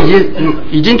大陆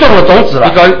已经种了种子了。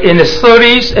 Because in the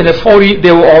 30s and the 40s,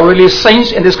 there were already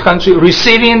saints in this country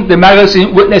receiving the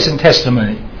magazine Witness and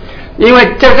Testimony. 因为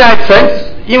在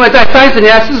30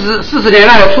年、40年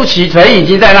代的初期，神已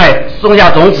经在那里种下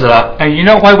种子了。 And you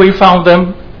know why we found them?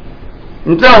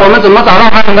 你知道我们怎么找到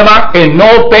他们的吗？ In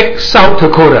Norbeck, South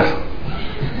Dakota.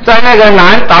 在那个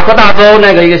南达科大州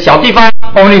那个一个小地方，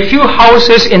 Only few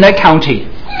houses in that county.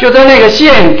 就在那个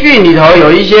县郡里头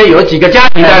有几个家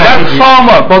庭 And 在那 that 里。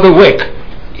 farmer, Brother Wick,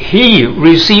 he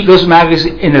received those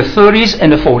magazines in the 30s and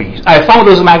the 40s. I found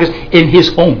those magazines in his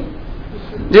home.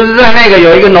 就是在那个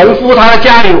有一个农夫，他的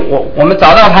家里，我们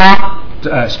找到他，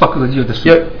 10个的书。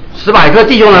有100个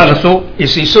弟兄那个书。You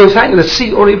see, so it's like the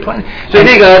seed already planted. 所以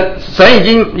那个神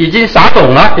已经撒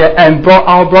种了。Yeah, and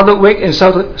our brother Wick and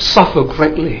suffer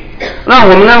greatly. 那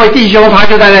我们那位弟兄他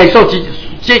就在那里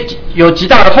有极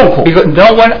大的痛苦。Because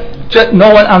no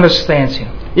one understands him.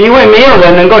 因为没有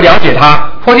人能够了解他。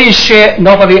What he shared,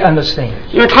 nobody understands.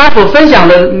 因为他所分享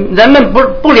的人们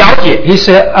不了解。He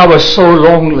said, "I was so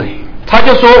lonely." 他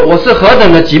就说我是何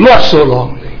等的寂寞 ，so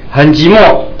lonely， 很寂寞。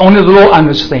Only the Lord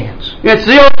understands. 因为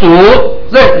只有主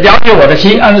了解我的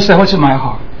心。He understands what's in my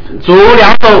heart. 主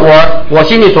了解我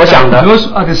心里所想的。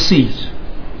Those are the seeds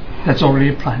that's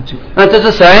already planted. 那这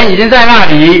是神已经在那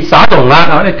里撒种了。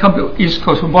Now they come to East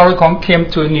Coast. When Brother Kong came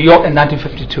to New York in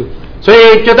 1952. 所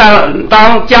以就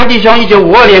当江弟兄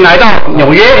1952年来到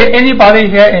纽约。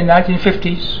Anybody here in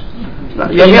 1950s?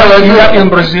 有没有人是 in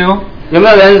Brazil? 有没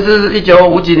有人是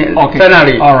1950几年在那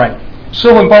里 All right. So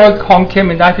when Brother Kong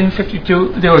came in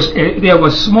 1952, there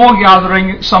was small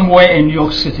gathering somewhere in New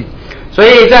York City. 所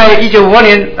以在1952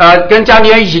年跟江弟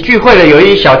兄一起聚会的有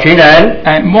一小群人。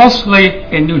And mostly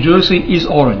in New Jersey, East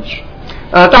Orange.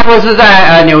 大部分是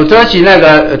在纽泽西那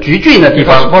个橘郡的地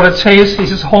方。Because Brother Chase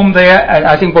is home there, and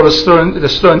I think Brother the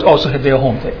Stearns also have their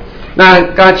home there. 那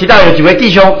刚才提到有几位弟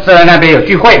兄是在那边有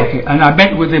聚会。Okay, and I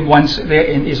met with them once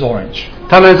there in East Orange.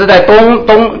 他们是在东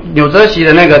纽泽西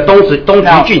的那个东橘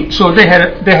郡。So they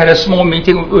had a small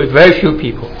meeting with very few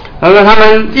people. 那他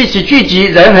们一起聚集，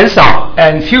人很少。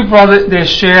And few brothers they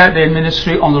share their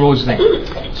ministry on the Lord's name.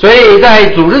 所以在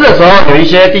主日的时候，有一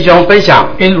些弟兄分享。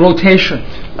In rotation.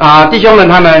 弟兄们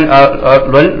他们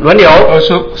轮流。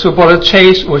So Brother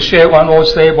Chase will share one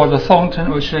Lord's Day, Brother Thornton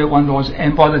will share one Lord's Day,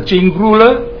 and Brother Jim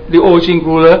Gruler, the old Jim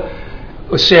Gruler,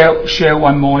 will share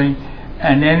one morning,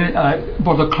 and then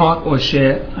Brother Clark will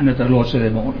share another Lord's Day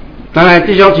morning. 当然，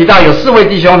弟兄提到有4位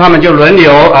弟兄，他们就轮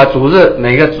流主日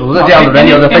每个主日这样轮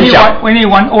流的分享。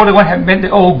Anyone have met the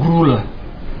old Gruler?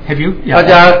 Have you? 大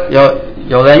家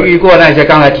有人遇过那些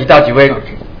刚才提到几位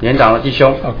年长的弟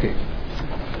兄 ？Okay.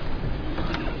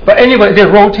 But anyway, they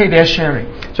rotate their sharing.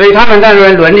 所以他们在那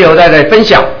边轮流在分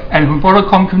享。And when Brother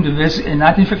Kong came to visit in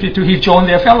 1952, he joined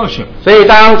their fellowship. 所以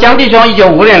当江弟兄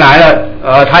1950年来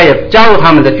了，他也加入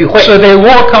他们的聚会。So they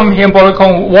welcome him, Brother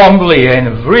Kong, warmly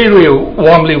and really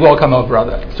warmly welcome our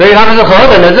brother. 所以他们是何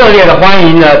等的热烈的欢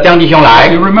迎了江弟兄来。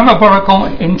You remember Brother Kong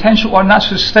intention was not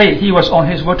to stay. He was on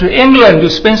his way to England to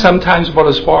spend some time with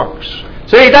Brother Sparks.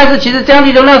 所以，但是其实江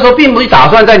弟兄那时候并不是打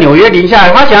算在纽约留下来，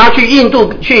他想要去印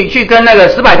度去跟那个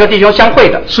100个弟兄相会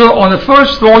的。So on the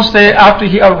first Lord's Day after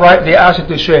he arrived, they asked him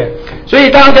to share. 所以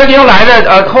当江弟兄来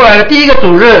了，后来的第一个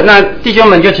主日，那弟兄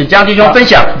们就请江弟兄分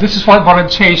享。This is what Brother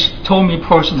Chase told me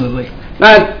personally.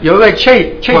 那有一位 Chase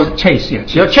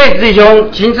有 Chase 弟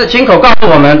兄亲口告诉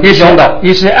我们弟兄的。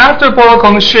He said after Brother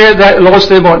Kong shared that Lord's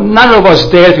Day, none of us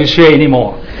dare to share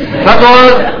anymore. 他说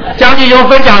江弟兄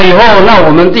分享了以后，那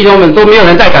我们弟兄们都没有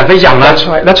人再敢分享了。That's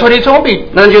right. That's what he told me.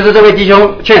 那就是这位弟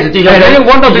兄 Chase 弟兄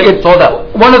说的。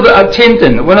One of the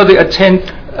attendant,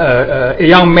 a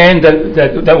young man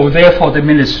that were there for the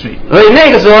ministry. 所以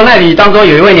那个时候那里当中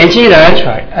有一位年轻人。That's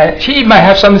right. He might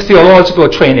have some theological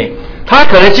training. 他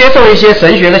可能接受一些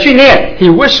神学的训练。He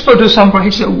whispered to somebody.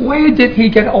 He said, "Where did he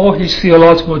get all his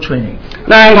theological training?"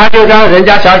 那他就跟人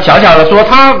家小的说，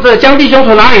他这江弟兄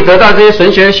从哪里得到这些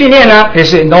神学的训练呢？ He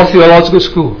said, "No theological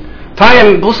school." 他也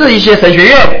不是一些神学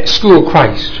院 ，School of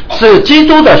Christ， 是基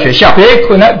督的学校。They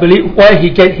could not believe where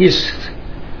he get his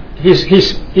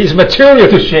material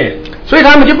to share. 所以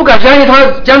他们就不敢相信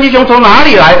江弟兄从哪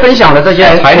里来分享的这些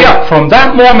材料。From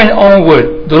that moment onward,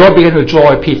 the Lord began to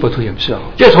draw people to Himself.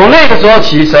 就从那个时候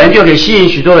起，神就可以吸引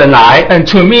许多人来。And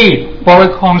to me, Brother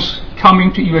Kong's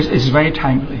coming to US is very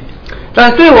timely.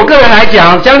 但对我个人来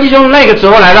讲，江弟兄那个时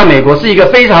候来到美国是一个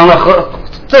非常的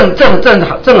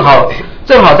正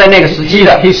好在那个时期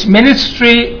的。His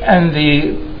ministry and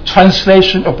the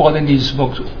translation of Brother Nee's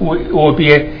books will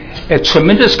be a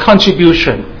tremendous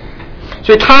contribution.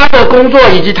 所以他的工作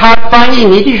以及他翻译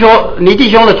倪弟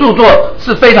兄的著作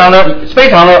是非常的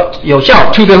有效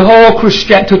to the whole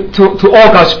Christian to all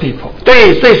God's people.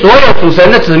 对所有属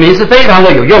神的子民是非常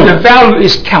的有用的。The value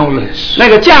is countless. 那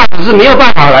个价值是没有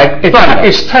办法来断的。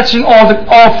It's touching all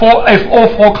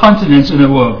four continents in the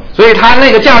world. 所以它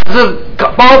那个价值是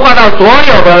包括到所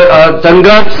有的整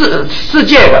个世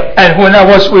界的。And when I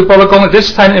was with Brother Gong at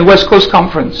this time in West Coast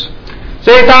Conference.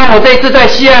 所以当我这次在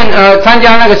西岸参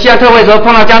加那个西岸特会的时候，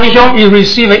碰到江弟兄 ，he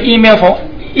received an email from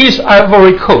East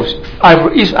Ivory Coast.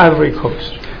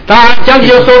 当然，江弟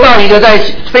兄收到一个在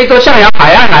非洲象牙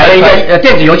海岸来的一个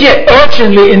电子邮件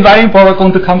 ，urgently inviting Brother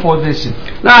Gong to come for a visit.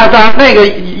 那个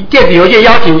电子邮件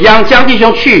邀请江弟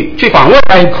兄去访问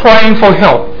 ，and crying for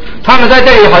help. 他们在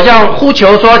这里好像呼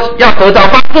求说要得到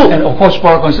帮助。 And of course,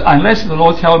 Brother said, unless the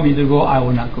Lord tell me to go, I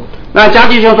will not go. 那江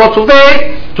弟兄说，除非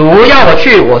主要我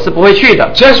去，我是不会去的。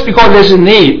 Just because there's a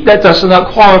need, that does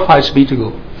not qualify me to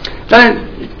go. 但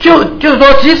就是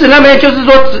说，即使那边就是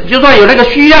说，就算有那个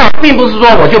需要，并不是说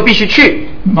我就必须去。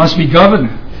 Must be governed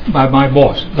by my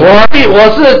boss.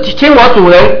 我是听我主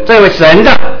人这位神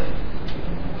的。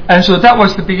 And so that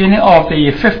was the beginning of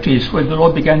the 50s when the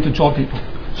Lord began to draw people.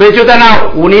 所以就在那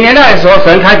50年代的时候，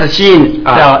神开始吸引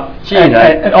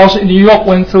人。And also New York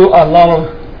went through a lot of,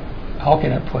 how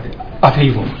can I put it,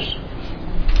 upheavals.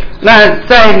 那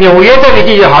在纽约这个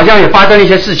地区好像也发生了一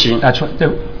些事情。 That's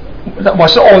right.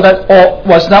 Was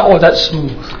not all that smooth.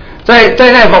 在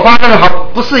那发生的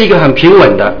不是一个很平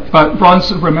稳的。 But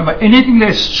brothers, remember, anything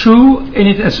that's true,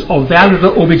 anything that's of value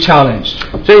will be challenged.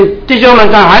 所以弟兄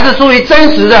们看，还是属于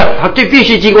真实的，它就必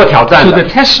须经过挑战 So 的。 the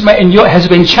testament in York has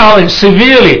been challenged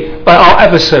severely by our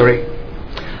adversary.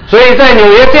 所以在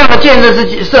纽约这样的见证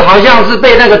是好像是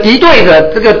被那个敌对的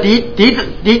这个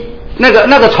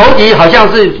那个仇敌好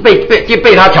像是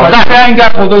被他挑战。 Thank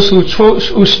God for those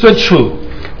who stood true.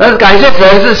 但是感谢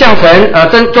神是向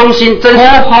神忠心真实，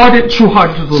 Wholehearted,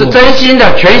 true-hearted to the 是 Lord. 真心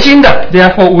的全心的。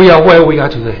 Therefore, we are where we are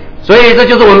today. 所以这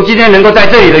就是我们今天能够在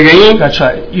这里的原因。 That's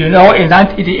right. You know,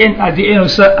 at the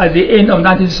end of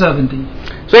 1970,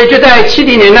 所以就在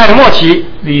70年代的末期，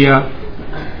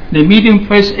 the meeting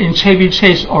place in Chevy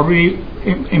Chase already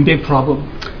in big problem.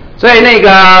 所以那个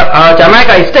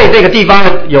Jamaica Estate 这个地方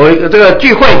有一个这个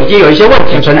聚会已经有一些问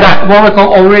题存在。 Warwick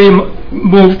already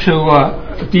moved to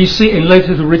D.C. and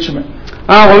later to Richmond.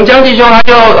 我们江弟兄他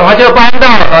就搬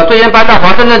到最先搬到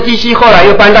华盛顿 D.C. 后来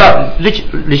又搬到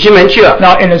旅行门去了。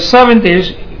 Now in the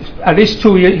 70s, at least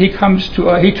 2 years, he came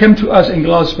to us in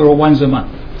Glasgow once a month.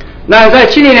 那在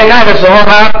70年代的时候，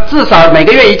他至少每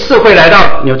个月一次会来到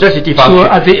纽泽西地方去。 So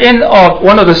at the end of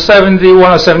one of the 70,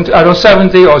 I don't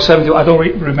 70 or 70, I don't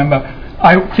remember.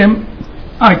 I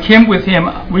came with him.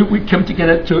 We came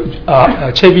together to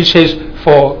Chevy Chase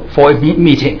for a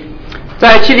meeting.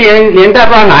 在70年代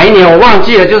不知道哪一年我忘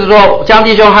记了，就是说江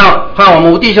弟兄和我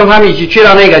们吴弟兄他们一起去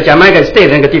到那个 Jamaica State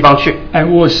那个地方去。 And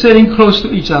we were sitting close to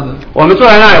each other. 我们坐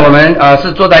在那里，我们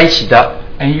是坐在一起的。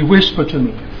 And he whispered to me.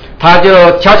 他就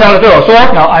悄悄地对我说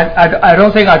Now I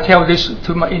don't think I tell this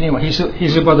to anyone. He's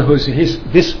a brother Hosea.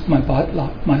 This my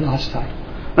last time.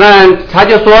 那他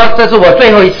就说这是我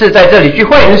最后一次在这里聚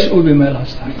会。 This will be my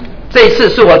last time. 这一次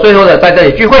是我最后的在这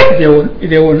里聚会。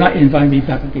 They will not invite me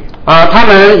back again. 他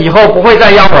们以后不会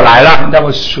再邀我来了。 And that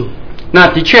was true. 那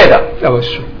的确的， That was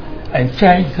true. And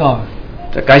thank God,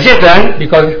 感谢神，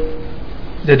 because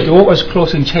the door was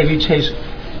closed in Chevy Chase.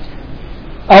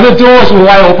 Other doors were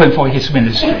wide open for his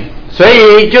ministry. 所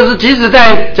以就是即使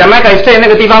在Jamaica State那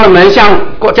个地方的门向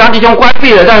江弟兄关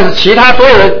闭了，但是其他所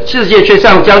有的世界却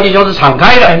向江弟兄是敞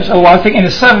开的。 And so I think in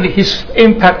the 70s, his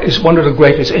impact is one of the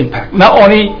greatest impact. Not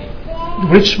only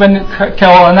Richmond,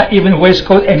 Carolina, even West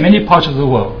Coast, and many parts of the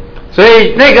world. 所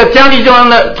以那个江弟兄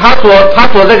呢，他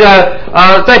所这个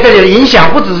在这里的影响，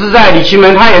不只是在里奇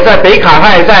门，他也在北卡，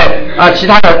他也在其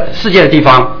他的世界的地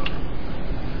方。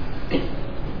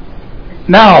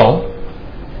Now,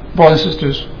 brothers and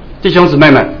sisters, 弟兄姊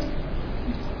妹们，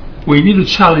 we need to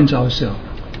challenge ourselves.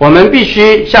 我们必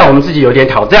须向我们自己有点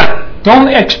挑战。 Don't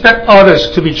expect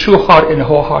others to be true-hearted and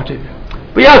wholehearted.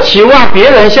 不要期望别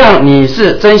人像你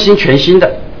是真心全心的。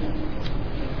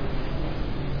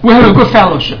 We have a good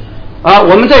fellowship.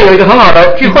 我们这有一个很好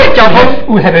的聚会交通。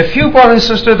 We have a few brothers and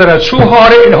sisters that are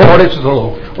true-hearted and wholehearted to the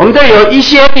Lord. 我们这有一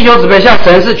些弟兄姊妹像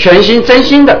神是全心真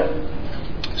心的。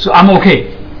 So I'm okay.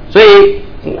 所以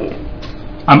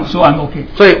I'm okay.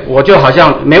 所以我就好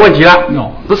像没问题了。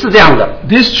 No. 不是这样的。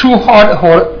 This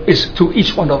true-hearted is to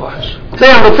each one of us. 这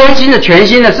样的真心的全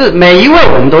心的是每一位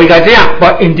我们都应该这样。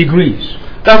 But in degrees.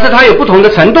 但是它有不同的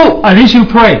程度。 Unless you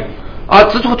pray.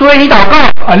 除非你祷告。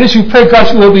 Unless you pray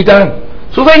God's will be done.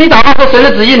 除非你祷告说神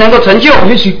的旨意能够成就。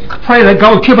 Unless you pray that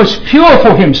God will keep us pure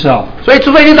for Himself. 所以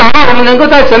除非你祷告，我们能够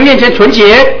在神面前纯洁。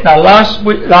 Now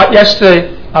yesterday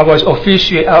I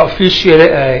officiated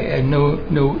a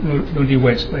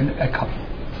newlyweds couple.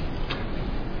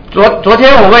 昨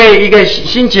天我为一个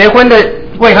新结婚的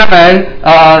为他们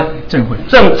证婚。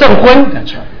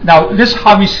 That's right. Now this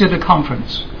Harvey City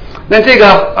conference. 那这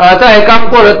个在刚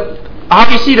过了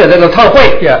RBC 的这个特会。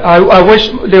 Yeah, I wish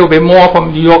there would be more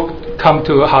from New York come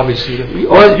to Harvey City. We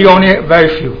only very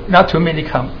few, not too many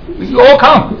come. We all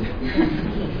come.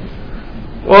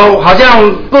 我好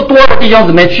像不多的弟兄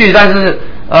姊妹去，但是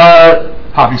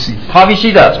Harvey City.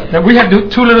 RBC 的。Now we have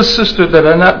two little sisters that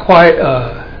are not quite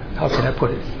how can I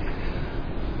put it?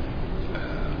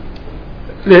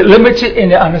 They're limited in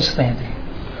their understanding.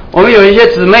 我们有一些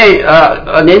姊妹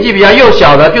年纪比较幼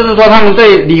小的，就是说他们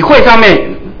对理会上面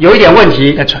有一点问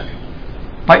题。That's right.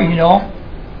 But you know,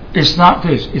 it's not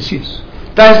this, it's his.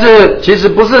 但是其实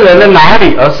不是人的脑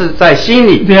里，而是在心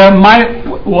里。Their mind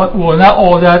will not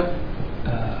all that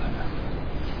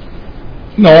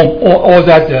all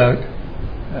that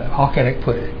how can I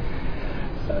put it?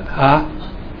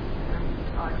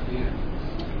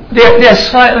 They're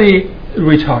slightly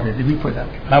retarded. If you put that,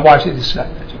 my wife is like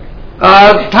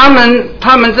that. 他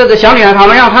们这个小女孩，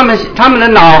他们的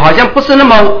脑好像不是那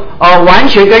么完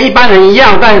全跟一般人一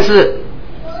样，但是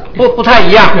不太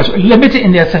一样。Limited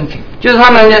in their thinking. 就是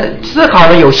他们思考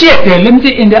的有限。They're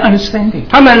limited in their understanding.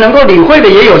 他们能够领会的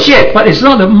也有限。But it's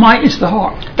not the mind, it's the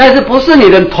heart. 但是不是你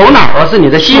的头脑，而是你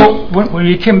的心。So when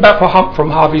we came back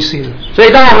from Harvey Sealer. 所以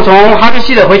当我们从哈维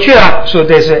西的回去了。So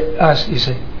they say, you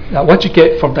say, now what you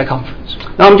get from that conference?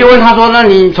 那我们就问他说，那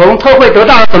你从特会得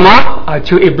到了什么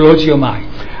？Until it blows your mind.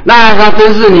 那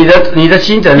真是你的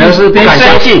心真的是不敢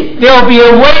相信。There'll be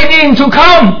a wedding to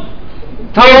come.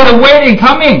 他说 the wedding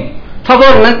coming. 他说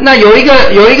那有一个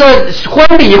婚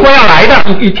礼会要来的。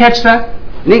You catch that?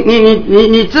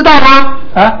 你知道吗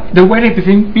？The wedding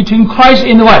between Christ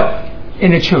and what? In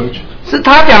the church. 是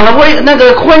他讲的那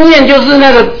个婚宴，就是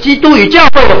那个基督与教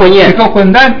会的婚宴。Because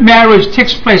when that marriage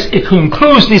takes place, it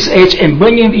concludes this age and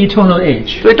brings in eternal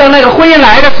age. 所以当那个婚宴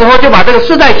来的时候，就把这个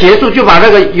世代结束，就把这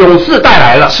个永世带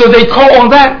来了。So they call on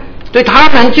that. 对他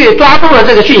们去抓住了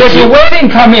这个讯息。There's a wedding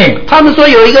coming. 他们说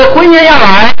有一个婚宴要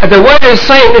来。The wedding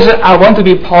say is I want to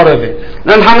be part of it.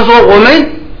 那他们说我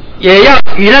们也要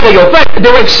与那个有份。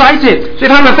They were excited. 所以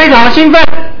他们非常的兴奋。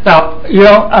Now, you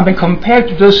know, I mean, compared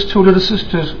to those two little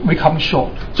sisters, we come short.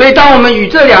 所以当我们与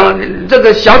这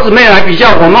个小姊妹来比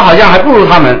较，我们好像还不如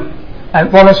他们。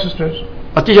And brothers and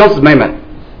sisters. 弟兄姊妹们。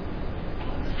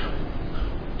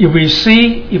If we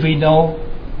see, if we know,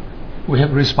 we have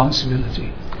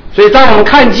responsibility. 所以当我们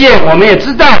看见，我们也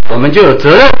知道，我们就有责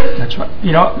任。That's right.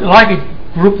 You know, like a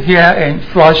group here in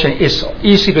Flushing, it's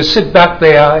easy to sit back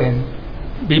there and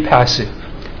be passive.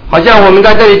 好像我们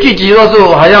在这里聚集，若是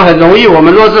好像很容易，我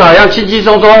们若是好像轻轻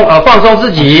松松放松自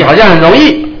己，好像很容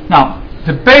易。Now,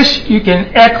 the best you can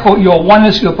echo your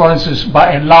oneness, your brothers, is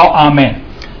by a loud amen.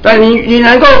 但你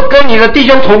能够跟你的弟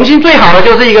兄同心，最好的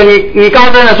就是一个你高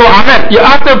声的说阿门。You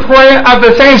after prayer,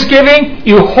 after Thanksgiving,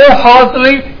 you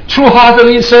wholeheartedly,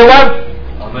 trueheartedly say what?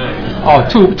 Amen. Oh,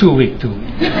 too weak.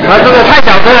 这个太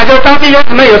小声了，就当弟兄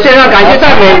姊妹有线上感谢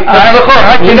赞美的时候，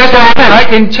你应该说阿门。I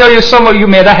can tell you some of you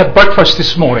may not have breakfast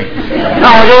this morning. 那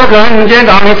我说可能你们今天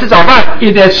早上没吃早饭。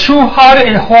If there's true-hearted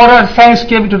and wholehearted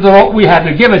thanksgiving to the Lord, we have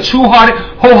to give a true-hearted,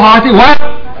 wholehearted what?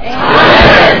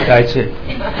 Amen. That's it.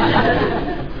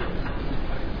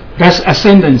 That's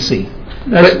ascendancy.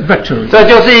 That's victory. 这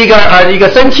就是一个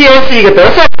升迁，是一个得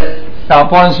胜。Now,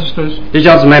 brothers and sisters, 弟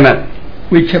兄姊妹们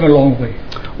we came a long way.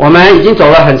 我们已经走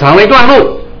了很长的一段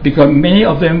路。Because many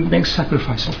of them make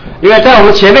sacrifices. 因为在我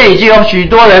们前面已经有许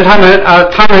多人，他们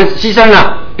牺牲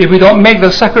了。If we don't make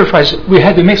the sacrifice, we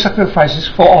had to make sacrifices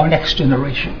for our next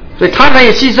generation. 所以他们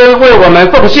也牺牲为我们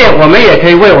奉献，我们也可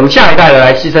以为我们下一代的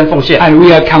来牺牲奉献。And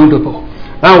we are accountable.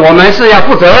 那我们是要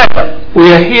负责任的。We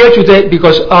are here today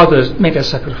because others made a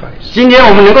sacrifice. 今天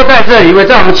我们能够在这里，因为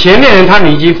在我们前面人他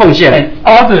们已经奉献了。And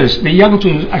others, the younger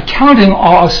generation, are counting on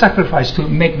our sacrifice to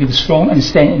make them strong and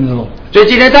stand in the Lord. 所以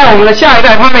今天在我们的下一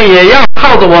代，他们也要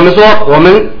靠着我们说，我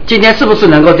们今天是不是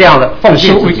能够这样的奉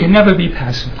献 So 自 we 己？ can never be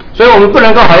passive. 所以我们不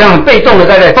能够好像很被动的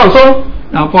在这里放松。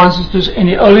Now, brothers and sisters, in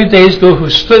the early days, those who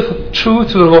stood true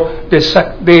to the Lord, they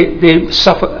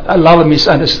suffered a lot of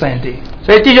misunderstanding.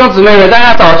 所以弟兄姊妹们，在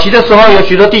他早期的时候，有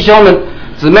许多弟兄们、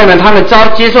姊妹们，他们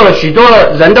接受了许多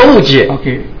的人的误解。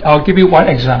Okay, I'll give you one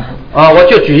example. 我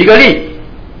就举一个例。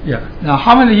Yeah. Now,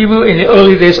 how many of you in the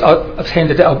early days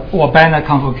attended the Urbana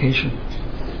convocation?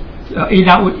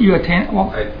 You attend?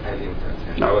 Well, I didn't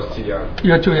attend. I was too young.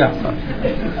 You're too young.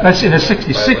 That's in the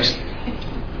 66.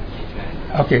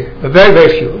 Okay, but very,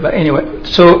 very few. But anyway,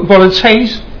 so Brother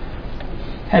Chase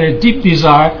had a deep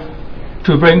desire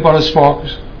to bring Brother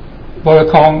Sparks,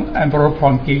 Brother Kong, and Brother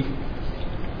Prunky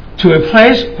to a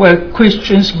place where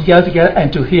Christians can get together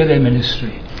and to hear their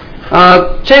ministry.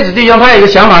 切子弟兄他有一个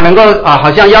想法，能够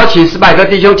好像邀请400个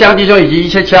弟兄、江弟兄以及一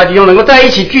些其他弟兄能够在一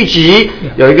起聚集，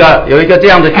有一个这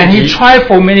样的聚 And he 集。tried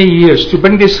for many years to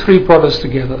bring these three brothers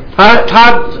together.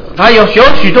 他有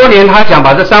许多年，他想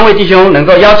把这3位弟兄能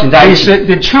够邀请在 He 一起。 said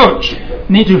the church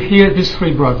need to hear these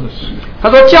three brothers. 他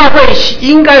说教会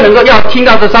应该能够要听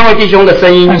到这3位弟兄的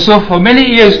声音。 And so for many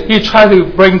years he tried to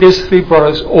bring these three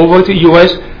brothers over to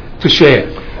U.S. to share.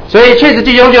 所以确实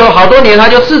弟兄就好多年，他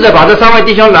就试着把这3位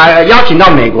弟兄来邀请到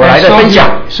美国来的分享。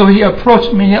So he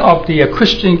approached many of the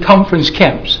Christian conference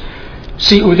camps,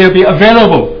 see would they be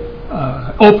available,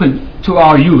 open to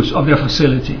our use of their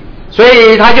facility. 所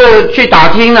以他就去打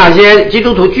听哪些基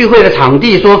督徒聚会的场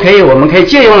地，说我们可以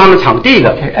借用他们场地的。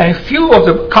Okay, and few of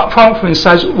the conference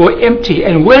sites were empty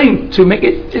and willing to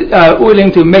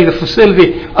make the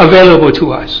facility available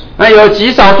to us. 那有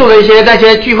极少数的一些那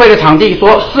些聚会的场地，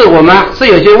说是我们是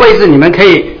有些位置你们可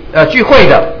以聚会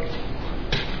的。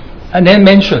And they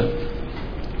mentioned,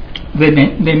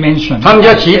他们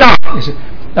就提到。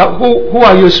Now, who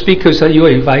are your speakers that you are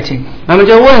inviting? 他们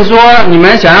就问说，你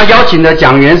们想要邀请的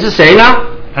讲员是谁呢？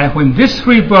 And when these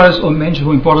 3 brothers were mentioned,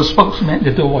 when brother spokesman,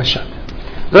 the door was shut.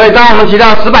 所以当我们提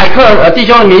到史百克弟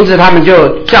兄的名字，他们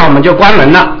就向我们就关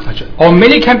门了。On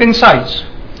many camping sites.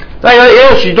 那也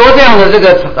有许多这样的这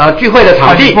个聚会的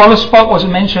场地。When brother Spock was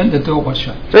mentioned, the door was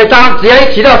shut. 所以只要一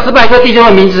提到史百克弟兄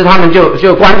的名字，他们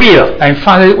就关闭了。And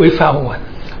finally, we found one.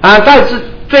 但是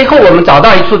最后我们找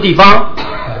到一处地方。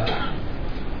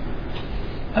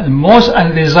The most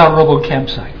undesirable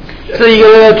campsite. 是一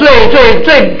个最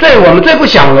我们最不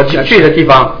想去的地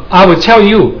方。I will tell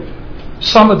you,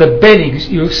 some of the beddings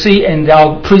you see in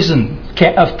our prison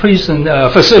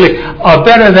facility are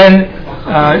better than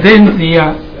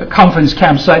the conference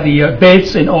campsite, the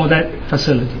beds and all that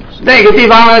facilities. 那个地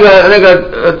方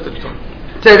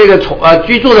在这个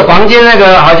居住的房间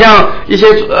好像一些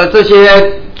这些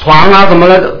床啊什么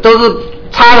的都是。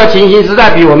差的情形实在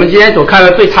比我们今天所看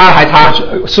的最差的还差。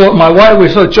So my wife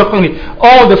was so jokingly,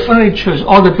 all the furniture,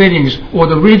 all the buildings were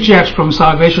the rejects from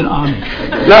Salvation Army.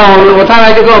 那我太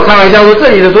太就跟我开玩笑说，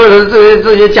这里的所有的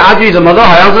这些家具怎么都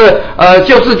好像是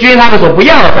救世军他们所不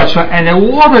要的。That's right. And the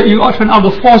water you turn out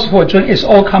the faucet drink is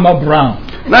all come out brown.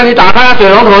 那你打开水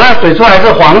龙头，那水出来是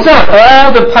黄色。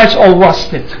All the pipes all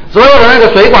rusted. 所有的那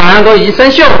个水管都已经生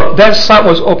锈了。That side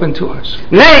was open to us.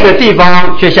 那个地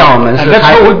方却向我们是敞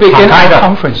开的。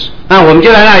那我们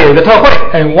就在那有一个特会。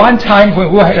And one time when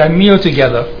we had a meal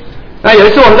together. 那有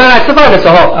一次我们在那吃饭的时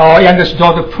候 ，our youngest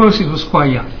daughter Percy was quite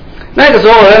young. 那个时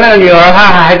候我的那个女儿她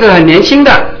还是很年轻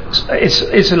的。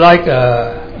It's like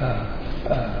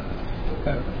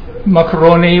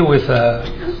macaroni with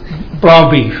brown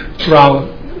beef, brown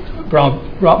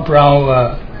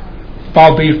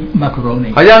beef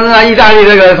macaroni. 好像是那意大利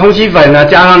那个通心粉呢，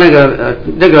加上那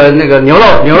个牛肉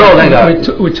那个。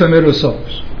With tomato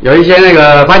sauce. 有一些那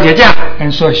个番茄酱。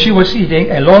And so she was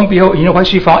eating, and lo and behold, you know what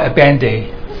she found? A Band-Aid.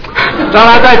 当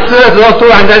她在吃的时候，突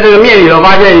然在这个面里头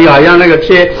发现好像那个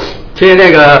贴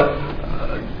那个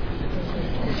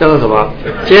叫做什么？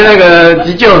贴那个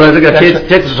急救的这个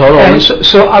贴纸头龙。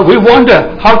So we wonder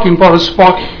how can Brother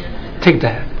Spock take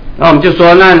that? 那我们就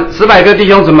说，那史百克弟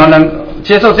兄怎么能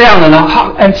接受这样的呢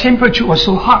 ？And temperature was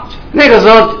so hot. 那个时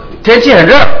候天气很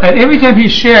热。And every time he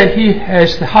shared, he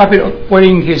has the habit of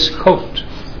wearing his coat.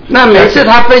 那每次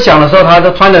他分享的时候，他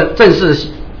都穿着正式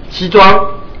西装。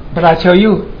But I tell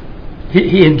you,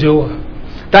 he endured.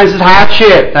 但是他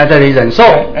却在这里忍受。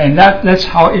And that's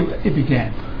how it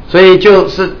began. 所以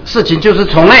事情就是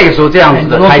从那个时候这样子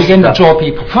的开始的。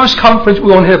First conference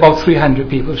we only had about 300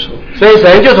 people. 所以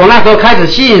神就从那时候开始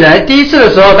吸引人。第一次的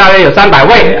时候大约有300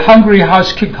位。Hungry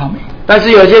hearts keep coming. 但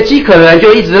是有些饥渴的人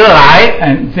就一直来。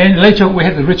And then later we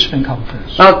had the Richmond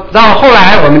conference. 然后后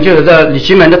来我们就有这李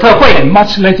奇门的特会。And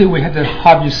much later we had the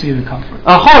Harvey Cedar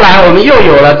conference. 后来我们又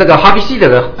有了这个 Harvey Cedar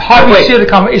的特会。Harvey Cedar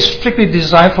conference is strictly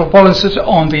designed for brothers and sisters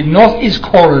on the northeast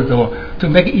corridor to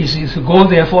make it easy to go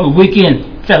there for a weekend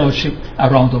fellowship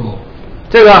around the world.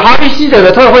 这个哈比西德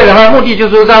的特会的话，目的就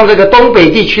是让这个东北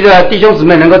地区的弟兄姊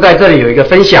妹能够在这里有一个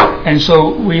分享。And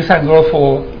so we thank God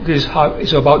for this.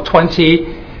 It's about 22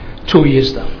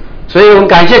 years now. 所以我们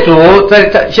感谢主，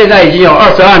在现在已经有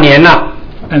22年了。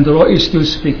And the Lord is still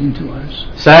speaking to us.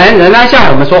 神仍然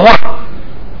向我们说话。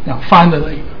Now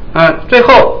finally, 最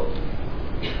后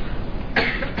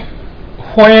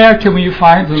where can we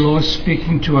find the Lord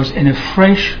speaking to us in a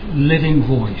fresh, living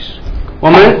voice? 我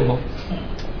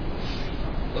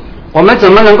们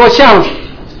怎么能够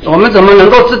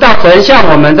知道神向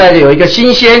我们在有一个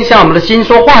新鲜向我们的心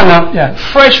说话呢？ Yeah,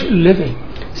 fresh living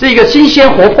是一个新鲜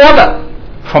活泼的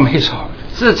from His heart.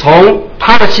 是从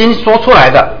他的心说出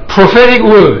来的 prophetic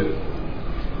word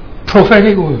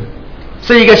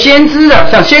是一个先知的，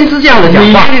像先知这样的讲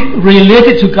话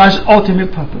related to God's ultimate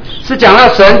purpose. 是讲到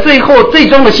神最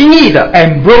终的心意的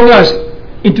and bring us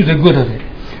into the good of it.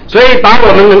 所以把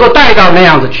我们能够带到那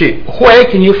样子去。 Where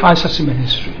can you find such a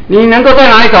ministry? 你能够在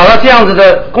哪里找到这样子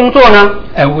的工作呢？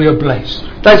 And we are blessed.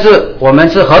 但是我们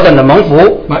是何等的蒙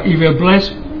福。 But if we are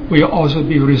blessed, we will also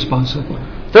be responsible.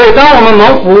 所以当我们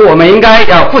蒙福，我们应该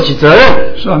要负起责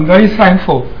任。So I'm very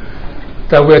thankful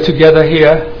that we're together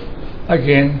here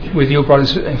again with you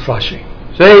brothers in Flushing.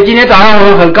 所以今天早上我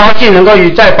们很高兴能够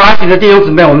与在巴西的弟兄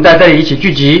姊妹，我们在这里一起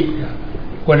聚集。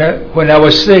When I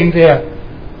was sitting there,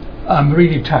 I'm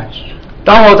really touched.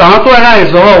 当我早上坐在那里的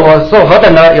时候，我受何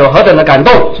等的感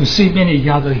动。To see many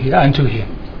gather here unto Him.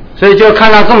 所以就看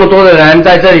到这么多的人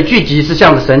在这里聚集，是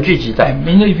向着神聚集在。And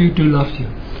many of you do love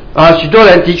Him. 许多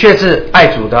人的确是爱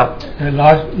主的。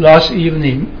Last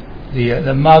evening,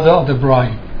 the mother of the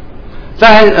bride.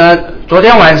 在昨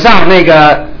天晚上那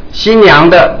个新娘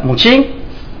的母亲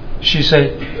She said,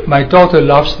 "My daughter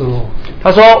loves the Lord."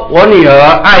 她说我女儿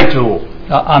爱主。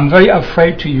Now, I'm very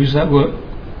afraid to use that word.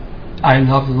 I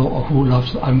love the Lord, or who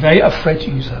loves the Lord. I'm very afraid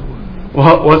to use that word.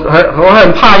 我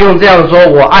很怕用这样说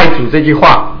我爱主这句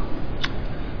话。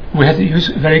We have to use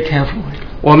it very carefully.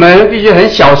 我们必须很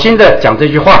小心的讲这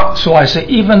句话。So I say,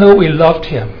 even though we loved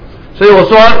Him, 所以我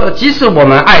说即使我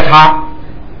们爱他，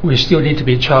 we still need to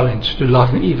be challenged to love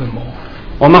Him even more.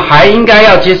 我们还应该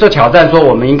要接受挑战，说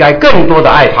我们应该更多的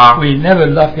爱他。 We never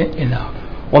love Him enough.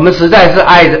 我们实在是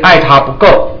爱他不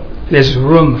够。There's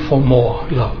room for more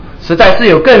love. 实在是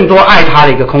有更多爱他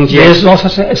的一个空间。There's no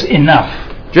such thing as enough.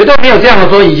 绝对没有这样的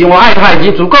说，我爱他已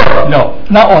经足够了。No,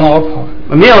 not on our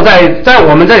part. 没有在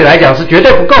我们这里来讲是绝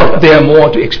对不够的。There are more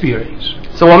to experience.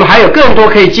 是我们还有更多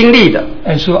可以经历的。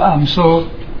And so I'm so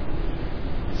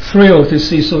thrilled to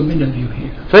see so many of you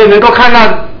here. 所以能够看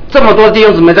到这么多弟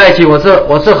兄姊妹在一起，我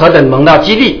是何等蒙到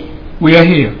激励。We are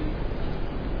here.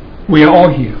 We are all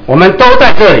here. 我们都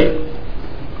在这里。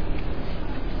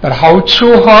But how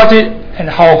true-hearted and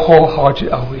how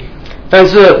wholehearted are we? 但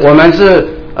是我们是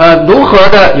如何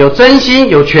的有真心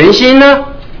有全心呢？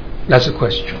 That's a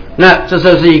question. 那这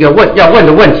是一个要问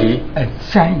的问题。And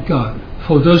thank God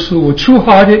for those who were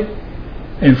true-hearted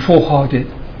and full-hearted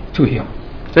to Him.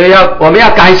 所以我们要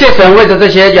感谢神，为着这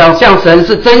些要向神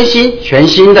是真心全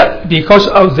心的。Because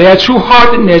of their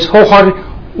true-heartedness, wholehearted,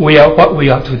 we are what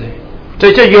we are today. 所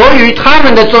以就由于他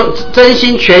们的真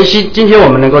心全心，今天我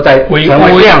们能够成为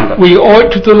这样的。We owe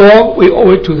it to the Lord, we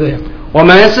owe it to them. 我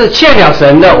们是欠了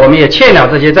神的，我们也欠了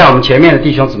这些在我们前面的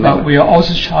弟兄姊妹。But we are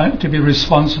also trying to be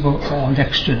responsible for our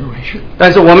next generation.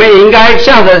 但是我们也应该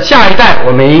向着下一代，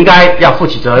我们应该要负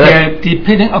起责任。They are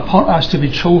depending upon us to be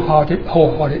true-hearted,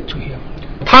 wholehearted to Him.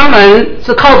 他们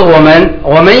是靠着我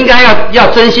们应该要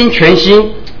真心全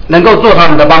心，能够做他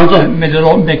们的帮助。May the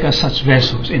Lord make us such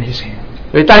vessels in His hand.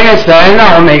 所以但愿神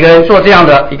让我们每个人做这样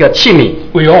的一个器皿。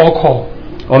We are all called.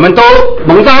 我们都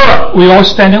蒙召了。We are all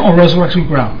standing on resurrection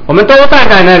ground. 我们都站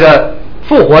在那个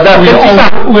复活的根基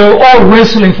上。We are all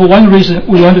wrestling for one reason.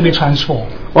 We want to be transformed.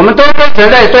 我们都跟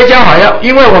神在摔跤，好像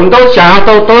因为我们都想要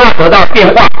都要得到变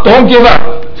化。Don't give up.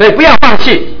 所以不要放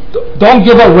弃。Don't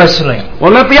give up wrestling. 我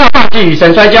们不要放弃与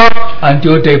神摔跤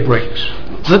until day breaks.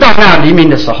 直到那黎明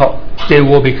的时候。They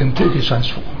will be completely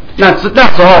transformed. 那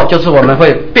时候就是我们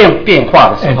会变化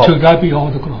的时候。And to God be all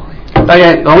the glory. 但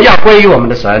愿荣耀归于我们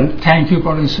的神。Thank you,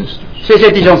 brothers and sisters. 谢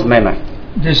谢弟兄姊妹们。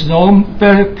There's no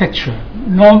better picture.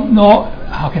 No.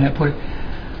 How can I put it?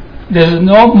 There's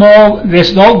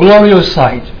no glorious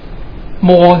sight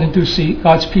more than to see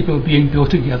God's people being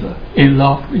built together in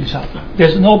love with each other.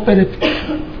 There's no better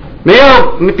picture. 没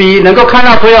有比能够看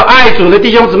到所有爱主的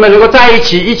弟兄姊妹能够在一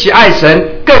起爱神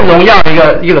更荣耀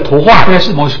的一个图画。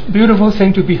That's the most beautiful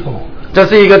thing to behold. 这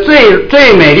是一个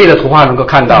最美丽的图画能够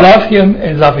看到。Love Him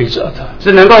and love each other.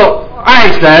 是能够爱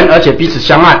神而且彼此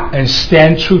相爱。And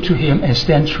stand true to Him and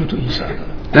stand true to each other.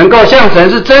 能够向神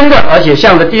是真的，而且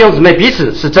向着弟兄姊妹彼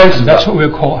此是真实的。That's what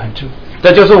we're called unto.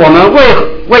 这就是我们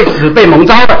为此被蒙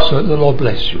召的。So the Lord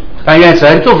bless you. 但愿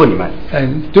神祝福你们。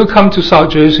And do come to South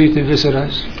Jersey to visit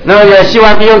us. 那也希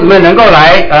望弟兄姊妹能够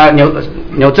来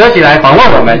纽泽西来访问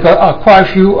我们。Because quite a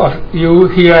few of you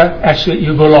here actually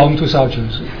you belong to South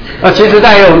Jersey. 其实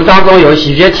在我们当中有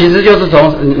许些其实就是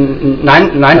从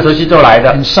南泽西州来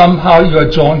的。And somehow you are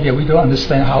drawn here. We don't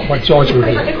understand what draws you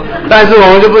here. 但是我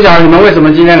们就不晓得你们为什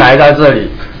么今天来到这里。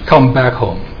Come back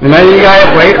home. 你们应该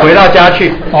回到家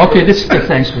去。Okay, let's give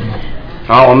thanks to Him.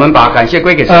 好，我们把感谢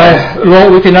归给神。Lord,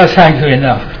 we cannot thank You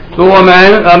enough. 我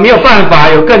们没有办法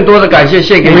有更多的感谢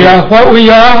献给你。We are what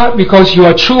we are because You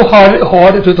are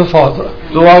true-hearted to the Father.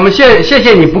 主啊，我们谢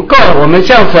谢你不够，我们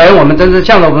向神，我们真是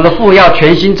向着我们的父要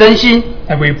全心真心。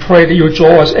And we pray that You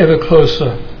draw us ever closer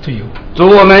to You. 主，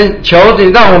我们求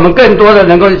你让我们更多的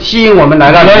能够吸引我们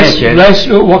来到你面前。Bless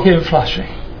Your work in Flushing.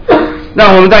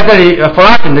 让我们在这里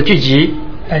Flushing的聚集。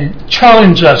And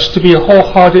challenge us to be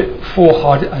wholehearted,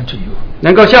 full-hearted unto You.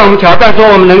 能够向我们挑战说，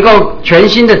我们能够全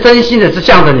心的、真心的是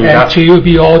向着你的。And to You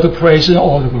be all the praise and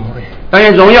all the glory. 当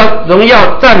然荣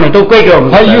耀、赞美都归给我们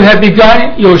的 What you 神。 have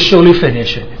begun, you'll surely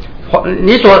finish it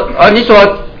你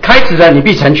所开始的，你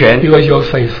必成全， because you're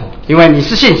faithful 因为你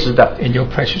是信实的。 in your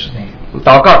precious name.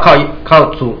 祷告靠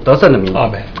主得胜的名。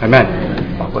Amen. Amen。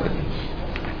宝贵的。